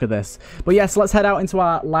 But yes, let's head out into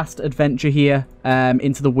our last adventure here,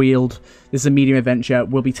 into the Weald. This is a medium adventure.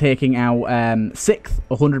 We'll be taking out 6th,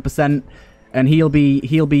 100%, and he'll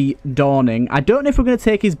be dawning. I don't know if we're going to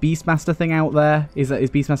take his Beastmaster thing out there. Is that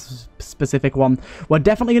his Beastmaster specific one? We're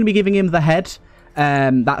definitely going to be giving him the head.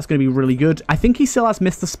 That's going to be really good. I think he still has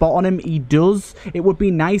missed the spot on him. He does. It would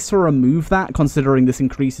be nice to remove that, considering this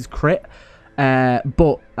increases crit.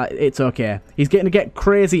 But it's okay. He's going to get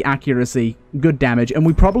crazy accuracy, good damage, and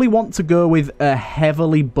we probably want to go with a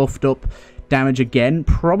heavily buffed up damage again,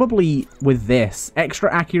 probably with this.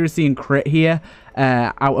 Extra accuracy and crit here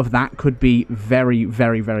out of that could be very,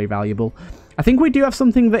 very, very valuable. I think we do have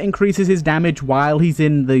something that increases his damage while he's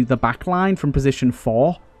in the back line from position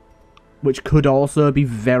 4. Which could also be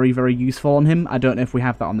very, very useful on him. I don't know if we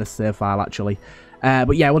have that on this save file, actually.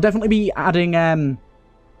 But yeah, we'll definitely be adding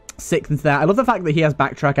 6th into that. I love the fact that he has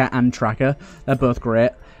Backtracker and Tracker. They're both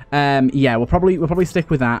great. Yeah, we'll probably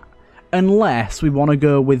stick with that. Unless we want to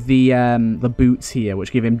go with the boots here,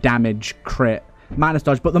 which give him damage, crit, minus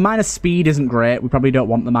dodge. But the minus speed isn't great. We probably don't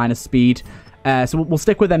want the minus speed. So we'll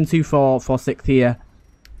stick with them two for 6th here.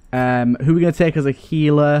 Who are we going to take as a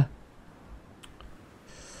healer?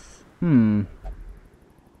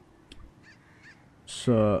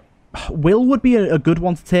 So, Will would be a good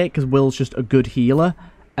one to take, because Will's just a good healer.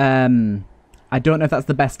 I don't know if that's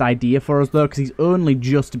the best idea for us, though, because he's only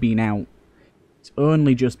just been out.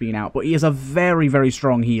 But he is a very, very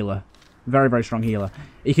strong healer. Very, very strong healer.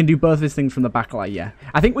 He can do both of his things from the backline, yeah.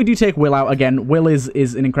 I think we do take Will out again. Will is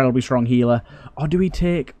an incredibly strong healer. Or do we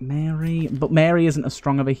take Mary? But Mary isn't as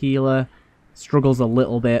strong of a healer. Struggles a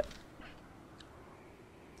little bit.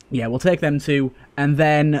 Yeah, we'll take them two. And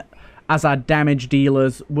then, as our damage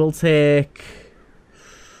dealers, we'll take...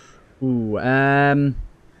 Ooh,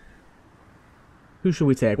 who should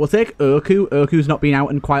we take? We'll take Urku. Urku's not been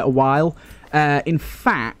out in quite a while. In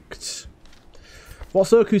fact,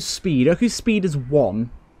 what's Urku's speed? Urku's speed is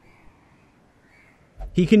 1.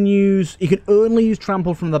 He can only use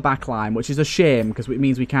trample from the back line, which is a shame because it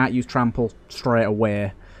means we can't use trample straight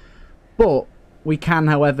away. But we can,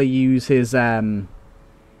 however, use his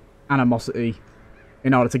animosity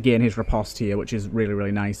in order to gain his riposte here, which is really,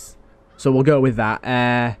 really nice. So we'll go with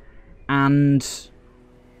that. And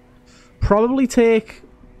probably take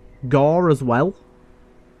Gore as well.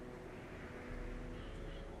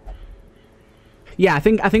 Yeah, I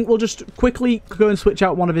think we'll just quickly go and switch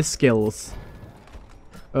out one of his skills.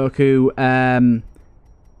 Urku,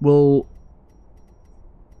 we'll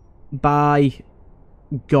buy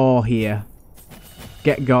Gore here.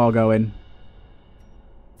 Get Gore going.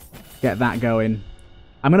 Get that going.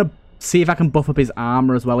 I'm going to see if I can buff up his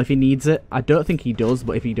armor as well if he needs it. I don't think he does,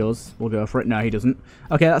 but if he does, we'll go for it. No, he doesn't.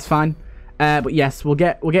 Okay, that's fine. But yes, we'll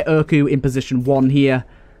get Urku in position 1 here,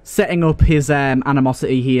 setting up his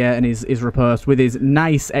animosity here and his riposte with his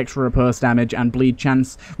nice extra riposte damage and bleed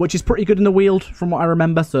chance, which is pretty good in the wield from what I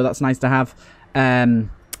remember, so that's nice to have. And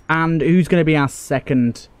who's going to be our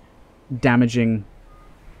second damaging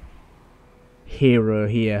hero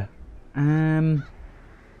here?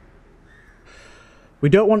 We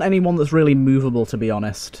don't want anyone that's really movable, to be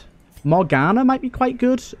honest. Morgana might be quite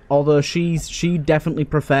good, although she definitely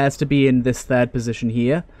prefers to be in this 3rd position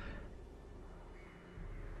here.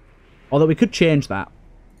 Although we could change that.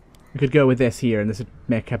 We could go with this here, and this would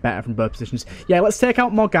make her better from both positions. Yeah, let's take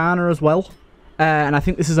out Morgana as well. And I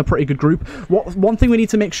think this is a pretty good group. One thing we need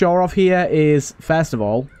to make sure of here is, first of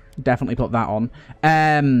all, definitely put that on.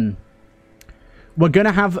 We're going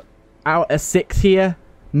to have a 6th here,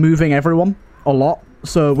 moving everyone a lot.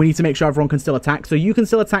 So we need to make sure everyone can still attack. So you can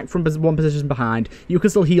still attack from 1 position behind. You can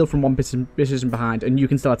still heal from 1 position behind. And you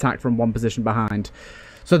can still attack from 1 position behind.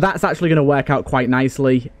 So that's actually going to work out quite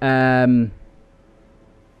nicely. Ooh,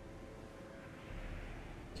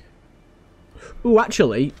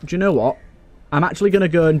 actually, do you know what? I'm actually going to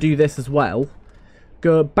go and do this as well.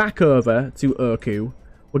 Go back over to Urku.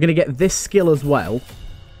 We're going to get this skill as well.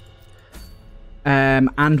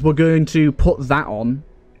 And we're going to put that on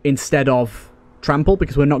instead of trample,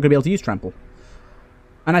 because we're not going to be able to use trample.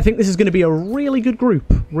 And I think this is going to be a really good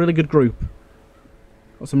group. Really good group.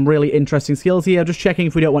 Got some really interesting skills here. Just checking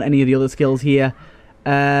if we don't want any of the other skills here.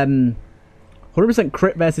 100%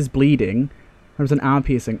 crit versus bleeding. 100% armor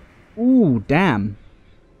piercing. Ooh, damn.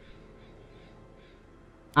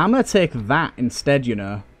 I'm going to take that instead, you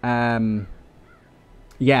know.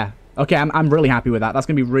 Yeah. Okay, I'm really happy with that. That's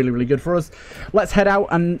going to be really, really good for us. Let's head out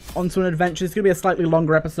and onto an adventure. It's going to be a slightly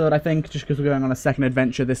longer episode, I think, just because we're going on a second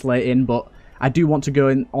adventure this late in. But I do want to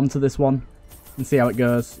go onto this one and see how it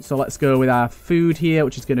goes. So let's go with our food here,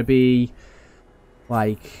 which is going to be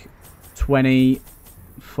like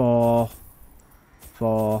 24,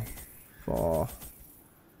 4, 4,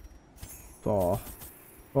 4,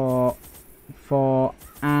 4, 4,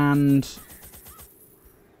 and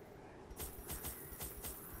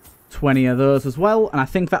 20 of those as well, and I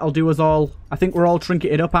think that'll do us all. I think we're all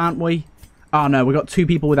trinketed up, aren't we? Oh no, we've got 2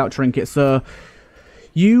 people without trinkets, so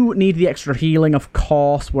you need the extra healing, of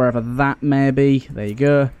course, wherever that may be. There you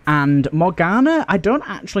go. And Morgana, I don't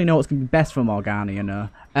actually know what's going to be best for Morgana, you know.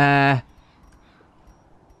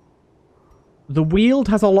 The Wield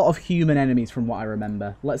has a lot of human enemies from what I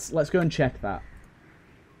remember. Let's go and check that.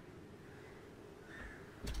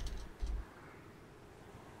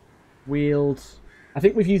 Wield. I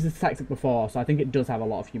think we've used this tactic before, so I think it does have a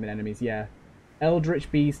lot of human enemies, yeah. Eldritch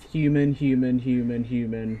Beast, human, human, human,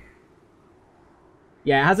 human.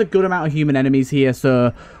 Yeah, it has a good amount of human enemies here,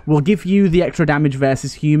 so we'll give you the extra damage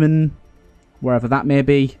versus human, wherever that may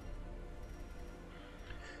be.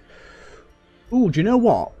 Ooh, do you know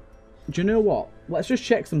what? Do you know what? Let's just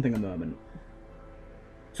check something a moment.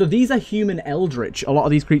 So these are human Eldritch. A lot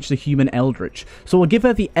of these creatures are human Eldritch. So we'll give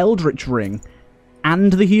her the Eldritch Ring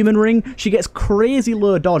and the human ring. She gets crazy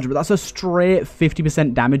low dodge, but that's a straight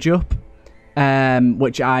 50% damage up.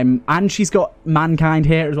 And she's got mankind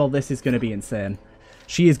here as well. This is going to be insane.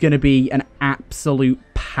 She is going to be an absolute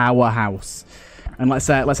powerhouse. And let's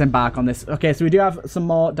embark on this. Okay, so we do have some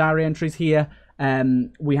more diary entries here.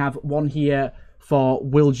 We have one here for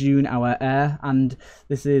Will June, our heir, and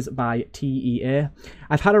this is by TEA.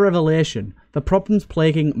 I've had a revelation. The problems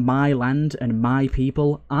plaguing my land and my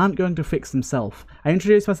people aren't going to fix themselves. I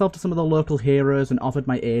introduced myself to some of the local heroes and offered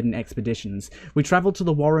my aid in expeditions. We travelled to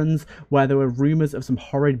the Warrens, where there were rumours of some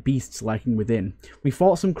horrid beasts lurking within. We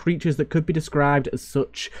fought some creatures that could be described as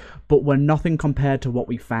such, but were nothing compared to what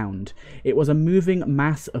we found. It was a moving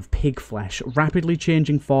mass of pig flesh, rapidly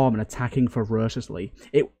changing form and attacking ferociously.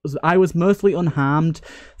 I was mostly unharmed,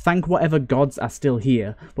 thank whatever gods are still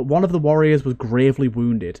here, but one of the warriors was gravely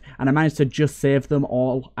wounded, and I managed to just save them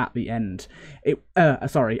all at the end.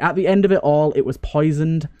 At the end of it all, it was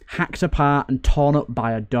poisoned, hacked apart, and torn up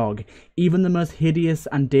by a dog. Even the most hideous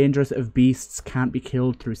and dangerous of beasts can't be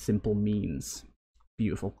killed through simple means.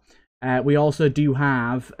 Beautiful. We also do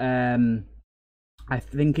have, I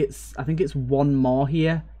think it's one more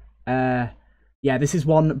here. Yeah, this is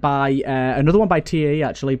one by, another one by TE,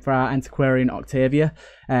 actually, for our antiquarian Octavia.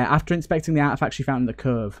 After inspecting the artifacts she found in the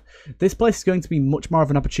cove. This place is going to be much more of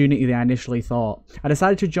an opportunity than I initially thought. I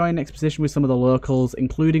decided to join an exposition with some of the locals,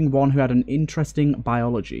 including one who had an interesting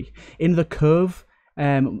biology. In the cove,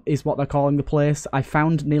 is what they're calling the place, I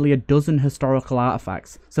found nearly a dozen historical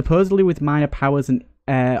artifacts, supposedly with minor powers and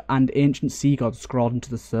ancient sea gods scrawled into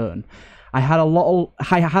the stone. I had a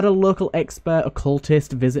local expert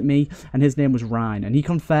occultist visit me, and his name was Ryan, and he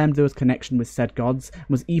confirmed there was connection with said gods, and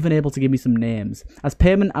was even able to give me some names. As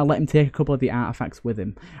payment, I let him take a couple of the artifacts with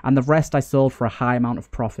him, and the rest I sold for a high amount of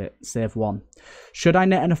profit, save one. Should I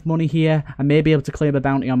net enough money here, I may be able to claim a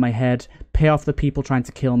bounty on my head, pay off the people trying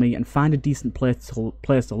to kill me, and find a decent place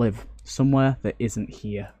to live. Somewhere that isn't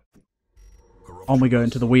here. On we go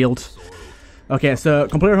into the Weald. Okay, so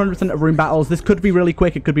complete 100% of room battles. This could be really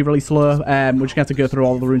quick, it could be really slow. We're just going to have to go through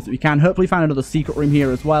all the rooms that we can. Hopefully find another secret room here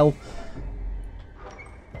as well.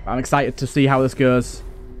 I'm excited to see how this goes.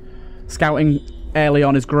 Scouting early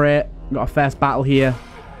on is great. We've got our first battle here.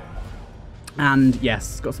 And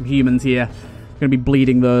yes, got some humans here. Going to be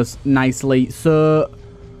bleeding those nicely. So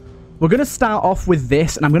we're going to start off with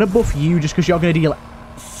this, and I'm going to buff you just because you're going to deal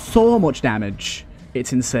so much damage.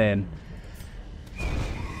 It's insane.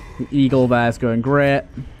 The eagle there's going great.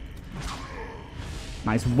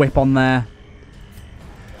 Nice whip on there.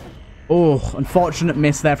 Oh, unfortunate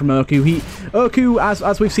miss there from Oku. Oku,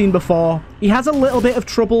 as we've seen before, he has a little bit of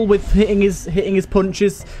trouble with hitting his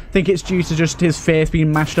punches. I think it's due to just his face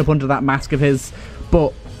being mashed up under that mask of his.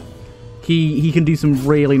 But he can do some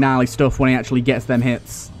really gnarly stuff when he actually gets them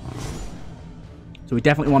hits. So we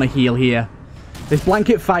definitely want to heal here. This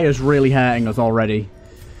blanket fire is really hurting us already.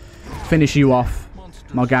 Finish you off.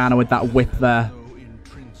 Morgana with that whip there.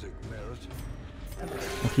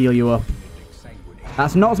 I'll heal you up.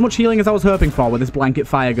 That's not as much healing as I was hoping for with this blanket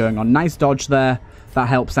fire going on. Nice dodge there. That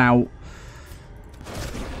helps out.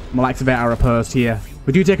 We'll activate our opposed here.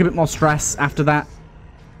 We do take a bit more stress after that.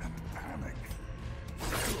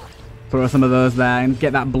 Throw some of those there and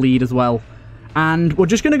get that bleed as well. And we're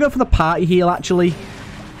just going to go for the party heal, actually.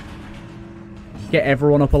 Get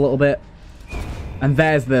everyone up a little bit. And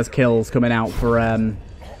there's kills coming out for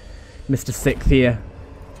Mr. Sixth here.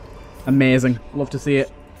 Amazing. Love to see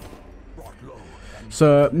it.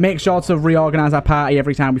 So make sure to reorganize our party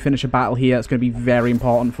every time we finish a battle here. It's going to be very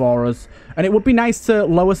important for us. And it would be nice to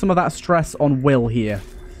lower some of that stress on Will here.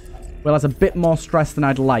 Will has a bit more stress than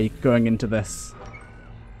I'd like going into this.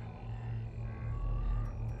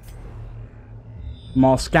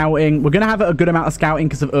 More scouting. We're going to have a good amount of scouting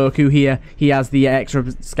because of Oku here. He has the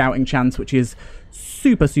extra scouting chance, which is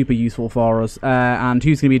super useful for us. And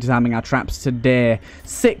who's going to be disarming our traps today?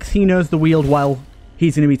 Sixth, he knows the Weald well.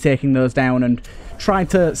 He's going to be taking those down and trying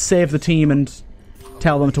to save the team and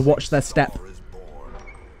tell them to watch their step.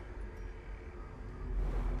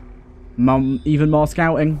 Even more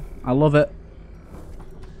scouting. I love it.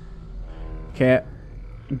 Okay.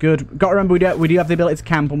 Good. Got to remember we do have the ability to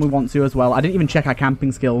camp when we want to as well. I didn't even check our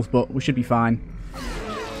camping skills, but we should be fine.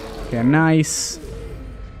 Okay, nice.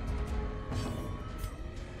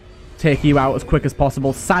 Take you out as quick as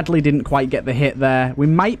possible. Sadly, didn't quite get the hit there. We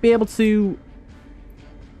might be able to...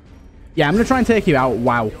 Yeah, I'm going to try and take you out.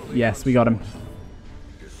 Wow. Yes, we got him.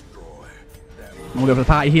 We'll go for the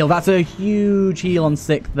party heal. That's a huge heal on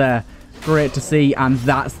Sixth there. Great to see. And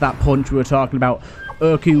that's that punch we were talking about.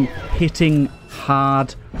 Oku hitting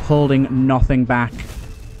hard, holding nothing back.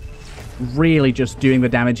 Really just doing the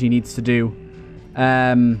damage he needs to do.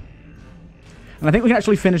 And I think we can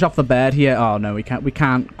actually finish off the bird here. Oh, no, we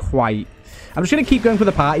can't quite. I'm just going to keep going for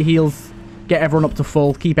the party heals. Get everyone up to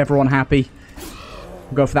full. Keep everyone happy.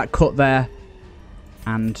 We'll go for that cut there.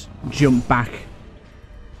 And jump back.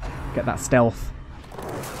 Get that stealth.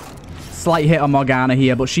 Slight hit on Morgana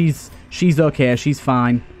here, but she's okay. She's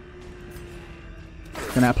fine.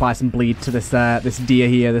 Gonna apply some bleed to this this deer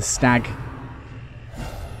here, this stag.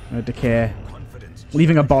 Decay.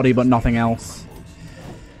 Leaving a body, but nothing else.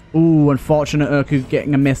 Ooh, unfortunate Urku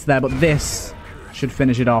getting a miss there, but this should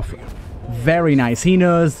finish it off. Very nice. He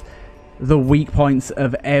knows the weak points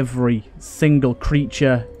of every single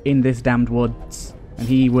creature in this damned woods, and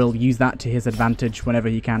he will use that to his advantage whenever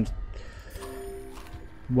he can.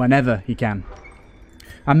 Whenever he can.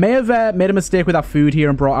 I may have made a mistake with our food here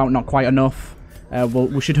and brought out not quite enough.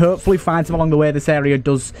 We should hopefully find some along the way. This area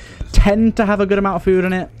does tend to have a good amount of food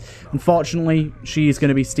in it. Unfortunately, she's going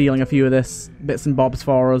to be stealing a few of this bits and bobs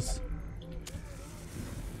for us.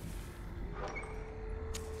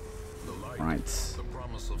 Right.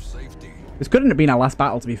 This couldn't have been our last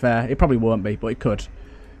battle, to be fair. It probably won't be, but it could.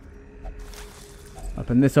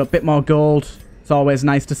 Open this up. Bit more gold. It's always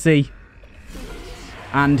nice to see.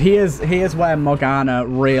 And here's where Morgana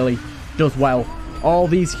really does well. All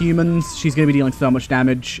these humans, she's going to be dealing so much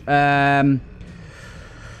damage.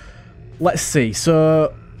 Let's see.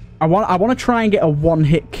 So, I want to try and get a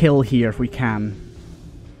one-hit kill here if we can.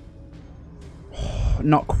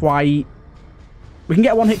 Not quite. We can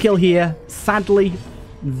get a one-hit kill here. Sadly,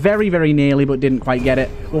 very, very nearly, but didn't quite get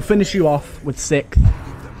it. We'll finish you off with 6th.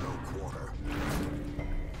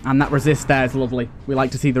 And that resist there is lovely. We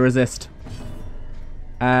like to see the resist.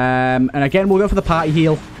 And again, we'll go for the party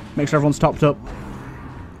heal. Make sure everyone's topped up.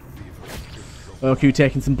 Urku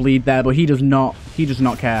taking some bleed there, but he does not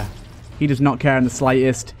care. He does not care in the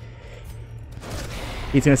slightest.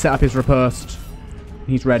 He's going to set up his riposte.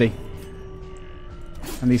 He's ready.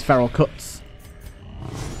 And these feral cuts.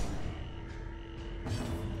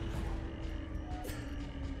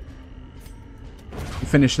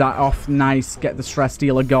 Finish that off. Nice. Get the stress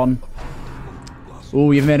dealer gone.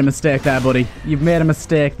 Oh, you've made a mistake there, buddy. You've made a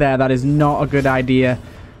mistake there. That is not a good idea.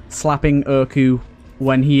 Slapping Urku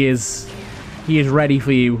when he is ready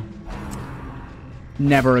for you.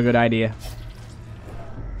 Never a good idea.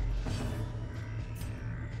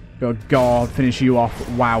 Good God, finish you off.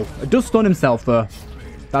 Wow. It does stun himself, though.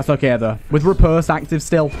 That's okay, though. With riposte active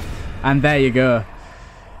still. And there you go.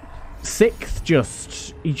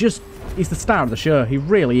 6th, he's the star of the show. He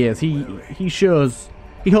really is. He shows,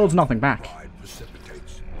 he holds nothing back.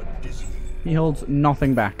 He holds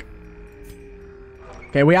nothing back.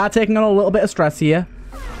 Okay, we are taking on a little bit of stress here.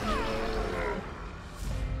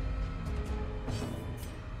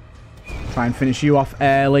 Try and finish you off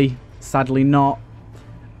early. Sadly not.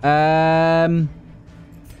 We're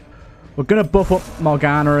going to buff up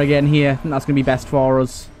Morgana again here. I think that's going to be best for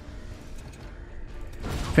us.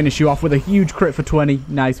 Finish you off with a huge crit for 20.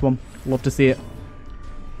 Nice one. Love to see it.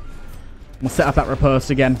 We'll set up that riposte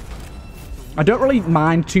again. I don't really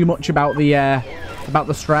mind too much about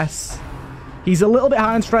the stress. He's a little bit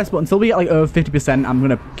high on stress, but until we get like over 50%, I'm going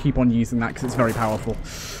to keep on using that because it's very powerful.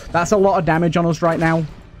 That's a lot of damage on us right now.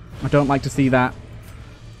 I don't like to see that.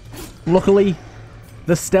 Luckily,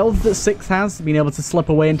 the stealth that 6 has, being able to slip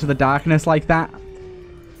away into the darkness like that,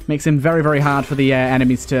 makes him very, very hard for the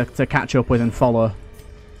enemies to catch up with and follow.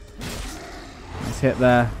 Nice hit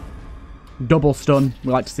there. Double stun.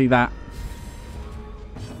 We like to see that.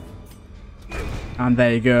 And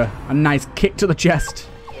there you go. A nice kick to the chest.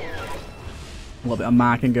 A little bit of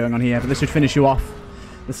marking going on here, but this should finish you off.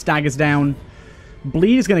 The stagger's down.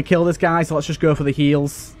 Bleed is going to kill this guy, so let's just go for the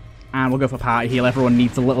heals. And we'll go for party heal. Everyone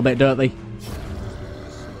needs a little bit, don't they?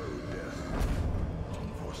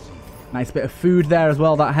 Nice bit of food there as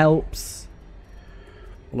well. That helps.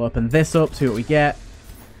 We'll open this up, see what we get.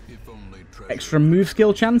 Extra move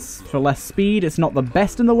skill chance for less speed. It's not the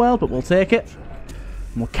best in the world, but we'll take it.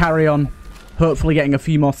 And we'll carry on. Hopefully getting a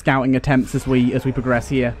few more scouting attempts as we progress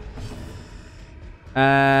here.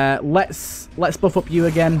 Let's buff up you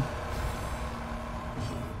again.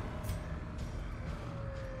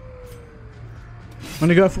 I'm going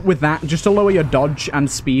to go with that, just to lower your dodge and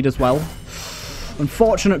speed as well.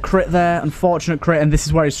 Unfortunate crit there, unfortunate crit, and this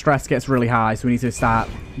is where his stress gets really high, so we need to start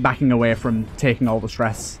backing away from taking all the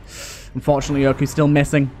stress. Unfortunately, Yoku's still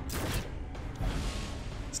missing.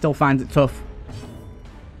 Still finds it tough.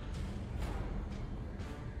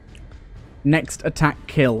 Next attack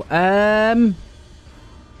kill. I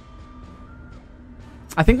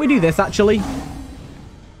think we do this, actually.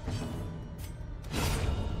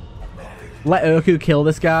 Let Urku kill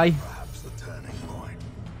this guy.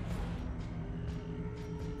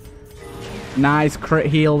 Nice crit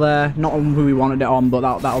heal there. Not on who we wanted it on, but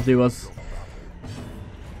that'll do us.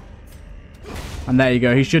 And there you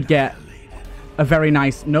go. He should get a very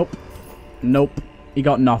nice... Nope. Nope. He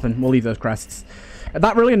got nothing. We'll leave those crests.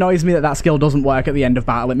 That really annoys me that skill doesn't work at the end of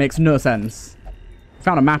battle. It makes no sense.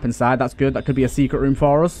 Found a map inside. That's good. That could be a secret room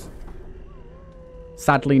for us.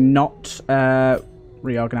 Sadly not.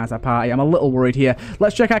 reorganize our party. I'm a little worried here.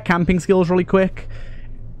 Let's check our camping skills really quick.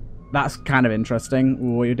 That's kind of interesting.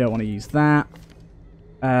 Ooh, we don't want to use that.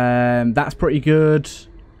 That's pretty good.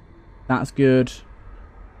 That's good.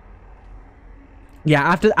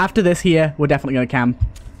 Yeah, after this here, we're definitely going to camp.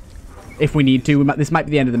 If we need to. This might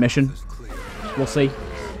be the end of the mission. We'll see.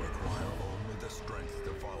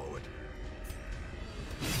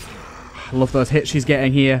 I love those hits she's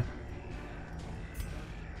getting here.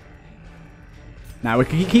 Now, we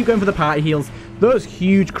can keep going for the party heals. Those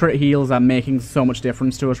huge crit heals are making so much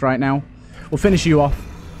difference to us right now. We'll finish you off.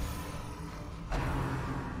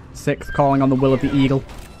 6th, calling on the will of the eagle.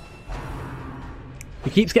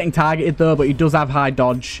 He keeps getting targeted though, but he does have high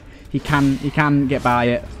dodge. He can get by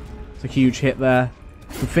it. It's a huge hit there.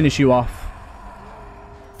 We'll finish you off.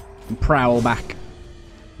 And prowl back.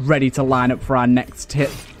 Ready to line up for our next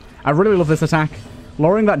hit. I really love this attack.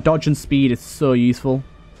 Lowering that dodge and speed is so useful.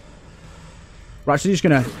 We're actually just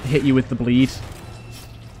going to hit you with the bleed.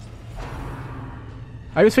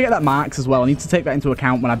 I always forget that marks as well. I need to take that into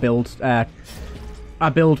account when I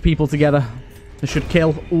build people together. They should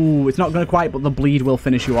kill. Ooh, it's not going to quite, but the bleed will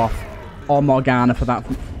finish you off. Or Morgana for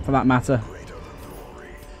that matter.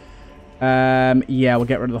 Yeah, we'll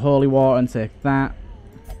get rid of the holy water and take that.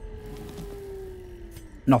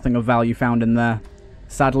 Nothing of value found in there,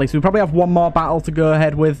 sadly. So we probably have one more battle to go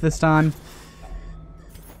ahead with this time.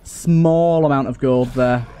 Small amount of gold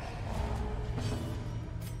there.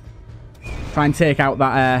 Try and take out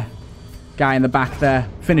that guy in the back there.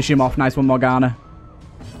 Finish him off. Nice one, Morgana.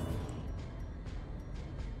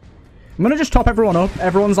 I'm going to just top everyone up.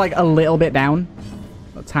 Everyone's like a little bit down.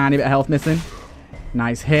 A tiny bit of health missing.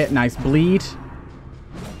 Nice hit. Nice bleed.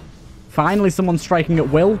 Finally, someone's striking at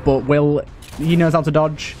Will, but Will, he knows how to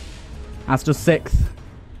dodge. As does 6th.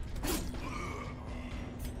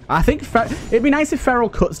 I think it'd be nice if feral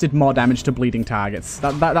cuts did more damage to bleeding targets.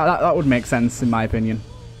 That would make sense, in my opinion.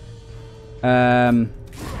 Yeah,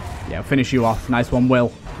 I'll finish you off. Nice one,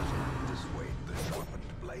 Will.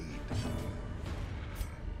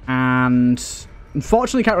 And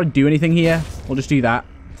unfortunately, can't really do anything here. We'll just do that.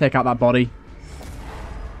 Take out that body.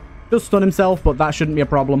 Does stun himself, but that shouldn't be a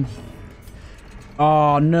problem.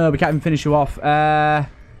 Oh, no, we can't even finish you off.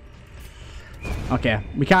 Okay,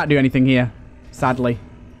 we can't do anything here, sadly.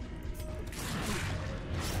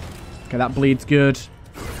 Okay, that bleeds good.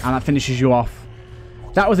 And that finishes you off.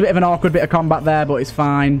 That was a bit of an awkward bit of combat there, but it's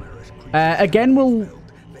fine. Again, we'll...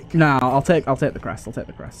 No, I'll take the crest. I'll take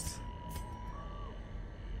the crests.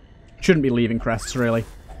 Shouldn't be leaving crests, really.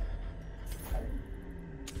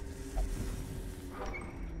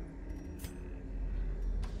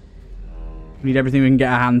 We need everything we can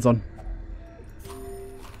get our hands on.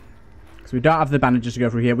 Because we don't have the bandages to go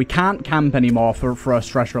through here. We can't camp anymore for a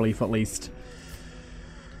stress relief, at least.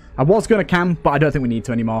 I was going to camp, but I don't think we need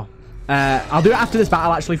to anymore. I'll do it after this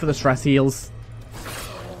battle, actually, for the stress heals.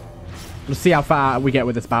 We'll see how far we get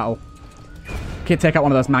with this battle. Okay, take out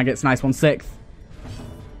one of those maggots. Nice one, 6th.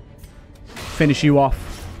 Finish you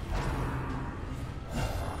off.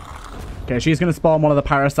 Okay, she's going to spawn one of the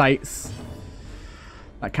parasites.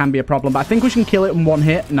 That can be a problem, but I think we can kill it in one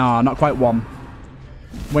hit. No, not quite one.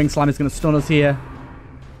 Wing Slam is going to stun us here.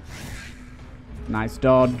 Nice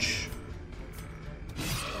dodge.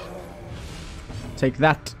 Take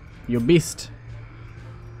that, you beast.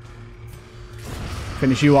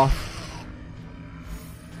 Finish you off.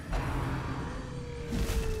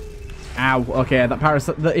 Ow, okay, that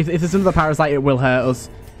parasite. If it's another parasite, it will hurt us.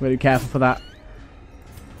 We're really careful for that.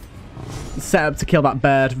 Set up to kill that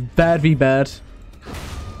bird. Bird v bird.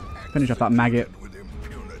 Finish off that maggot.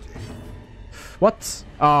 What?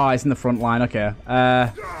 Oh, it's in the front line. Okay.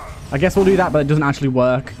 I guess we'll do that, but it doesn't actually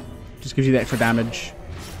work. Just gives you the extra damage.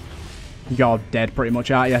 You're dead pretty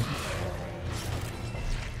much, aren't you?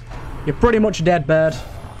 You're pretty much dead, bird.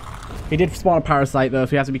 He did spawn a parasite, though,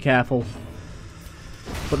 so you have to be careful.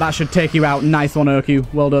 But that should take you out. Nice one,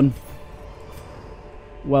 Urku. Well done.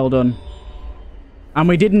 Well done. And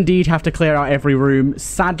we did indeed have to clear out every room.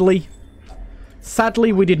 Sadly,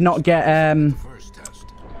 we did not get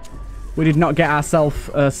ourselves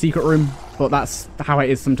a secret room, but that's how it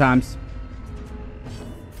is sometimes.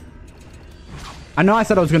 I know I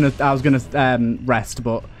said I was gonna rest,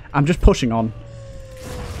 but I'm just pushing on.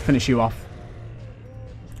 Finish you off.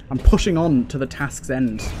 I'm pushing on to the task's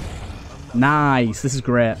end. Nice. This is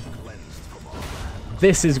great.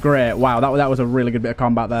 This is great. Wow, that was a really good bit of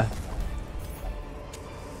combat there.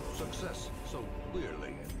 Success so clearly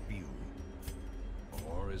in view.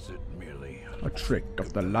 Or is it merely a trick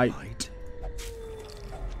of the light?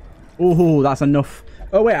 Ooh, that's enough.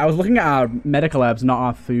 Oh wait, I was looking at our medical herbs, not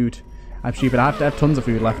our food. I'm stupid. I have to have tons of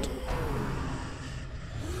food left.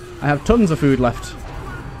 I have tons of food left.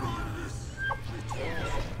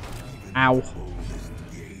 Ow.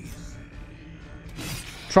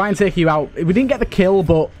 Try and take you out. We didn't get the kill,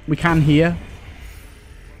 but we can here.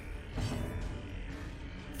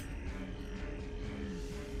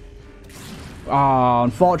 Oh,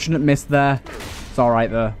 unfortunate miss there. It's alright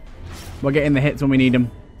though. We're getting the hits when we need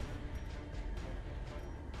them.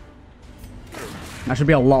 That should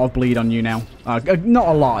be a lot of bleed on you now. Not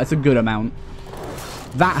a lot, it's a good amount.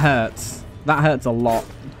 That hurts. That hurts a lot.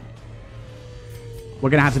 We're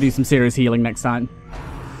going to have to do some serious healing next time.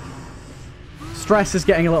 Stress is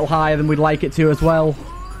getting a little higher than we'd like it to as well.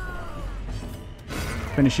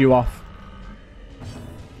 Finish you off.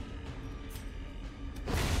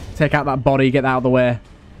 Take out that body, get that out of the way.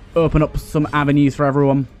 Open up some avenues for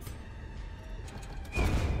everyone.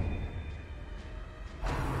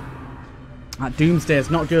 That Doomsday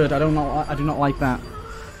is not good. I do not like that.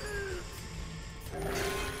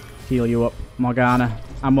 Heal you up, Morgana.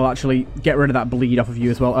 And we'll actually get rid of that bleed off of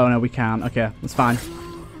you as well. Oh no, we can't. Okay, that's fine.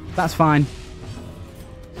 That's fine.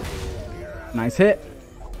 Nice hit.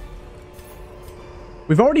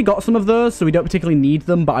 We've already got some of those, so we don't particularly need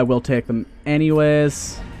them, but I will take them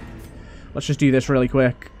anyways. Let's just do this really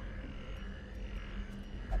quick.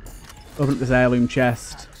 Open up this heirloom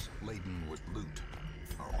chest.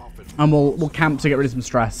 And we'll camp to get rid of some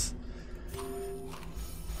stress.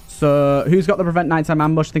 So, who's got the prevent nighttime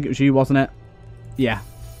ambush? I think it was you, wasn't it? Yeah.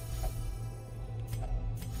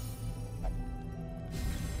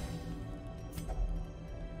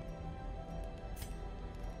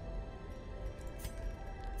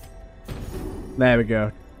 There we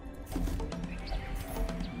go.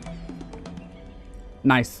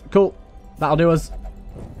 Nice. Cool. That'll do us.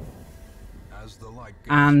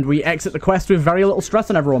 And we exit the quest with very little stress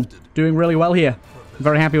on everyone. Doing really well here.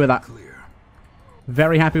 Very happy with that.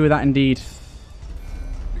 Very happy with that indeed.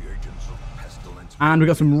 And we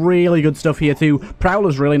got some really good stuff here too.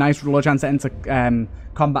 Prowler's really nice. Low chance to enter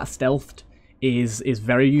combat stealthed is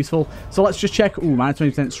very useful. So let's just check. Ooh, minus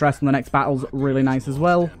 20% stress on the next battle's really nice as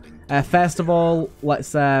well. First of all,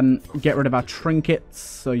 let's get rid of our trinkets.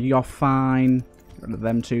 So you're fine. Get rid of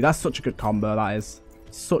them too. That's such a good combo, that is.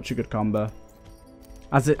 Such a good combo.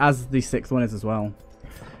 As the sixth one is as well.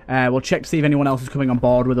 We'll check to see if anyone else is coming on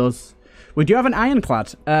board with us. We do have an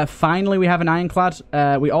ironclad. Finally, we have an ironclad.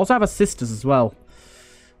 We also have a sisters as well.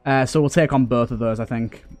 So we'll take on both of those, I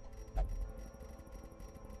think.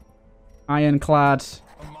 Ironclad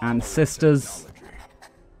and sisters.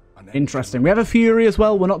 Interesting. We have a Fury as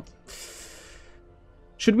well. We're not...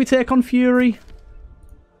 Should we take on Fury?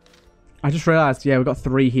 I just realised, yeah, we've got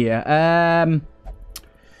 3 here.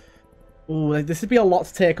 Ooh, this would be a lot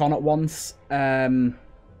to take on at once.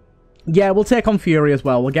 Yeah, we'll take on Fury as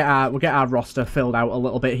well. We'll get our roster filled out a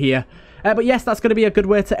little bit here. But yes, that's going to be a good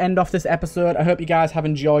way to end off this episode. I hope you guys have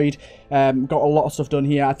enjoyed. Got a lot of stuff done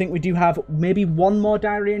here. I think we do have maybe one more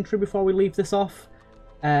diary entry before we leave this off.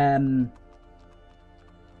 Let's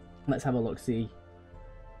have a look, see.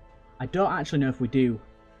 I don't actually know if we do.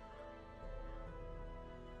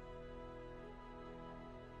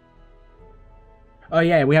 Oh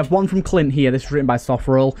yeah, we have one from Clint here. This is written by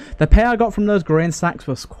Softroll. The pay I got from those grain sacks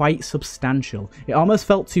was quite substantial. It almost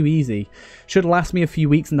felt too easy. Should last me a few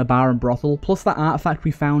weeks in the bar and brothel. Plus that artifact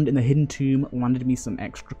we found in the hidden tomb landed me some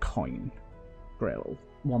extra coin. Great little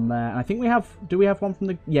one there. And I think we have... Do we have one from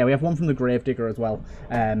the... Yeah, we have one from the Gravedigger as well.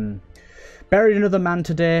 Buried another man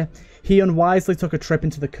today. He unwisely took a trip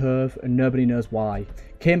into the curve and nobody knows why.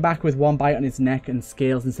 Came back with one bite on his neck and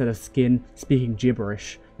scales instead of skin, speaking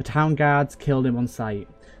gibberish. The town guards killed him on sight.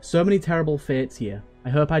 So many terrible fates here. I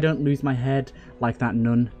hope I don't lose my head like that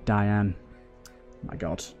nun, Diane. My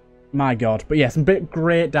god. My god. But yeah, some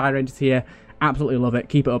great diary entries here. Absolutely love it.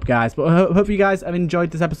 Keep it up, guys. But I hope you guys have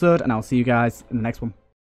enjoyed this episode, and I'll see you guys in the next one.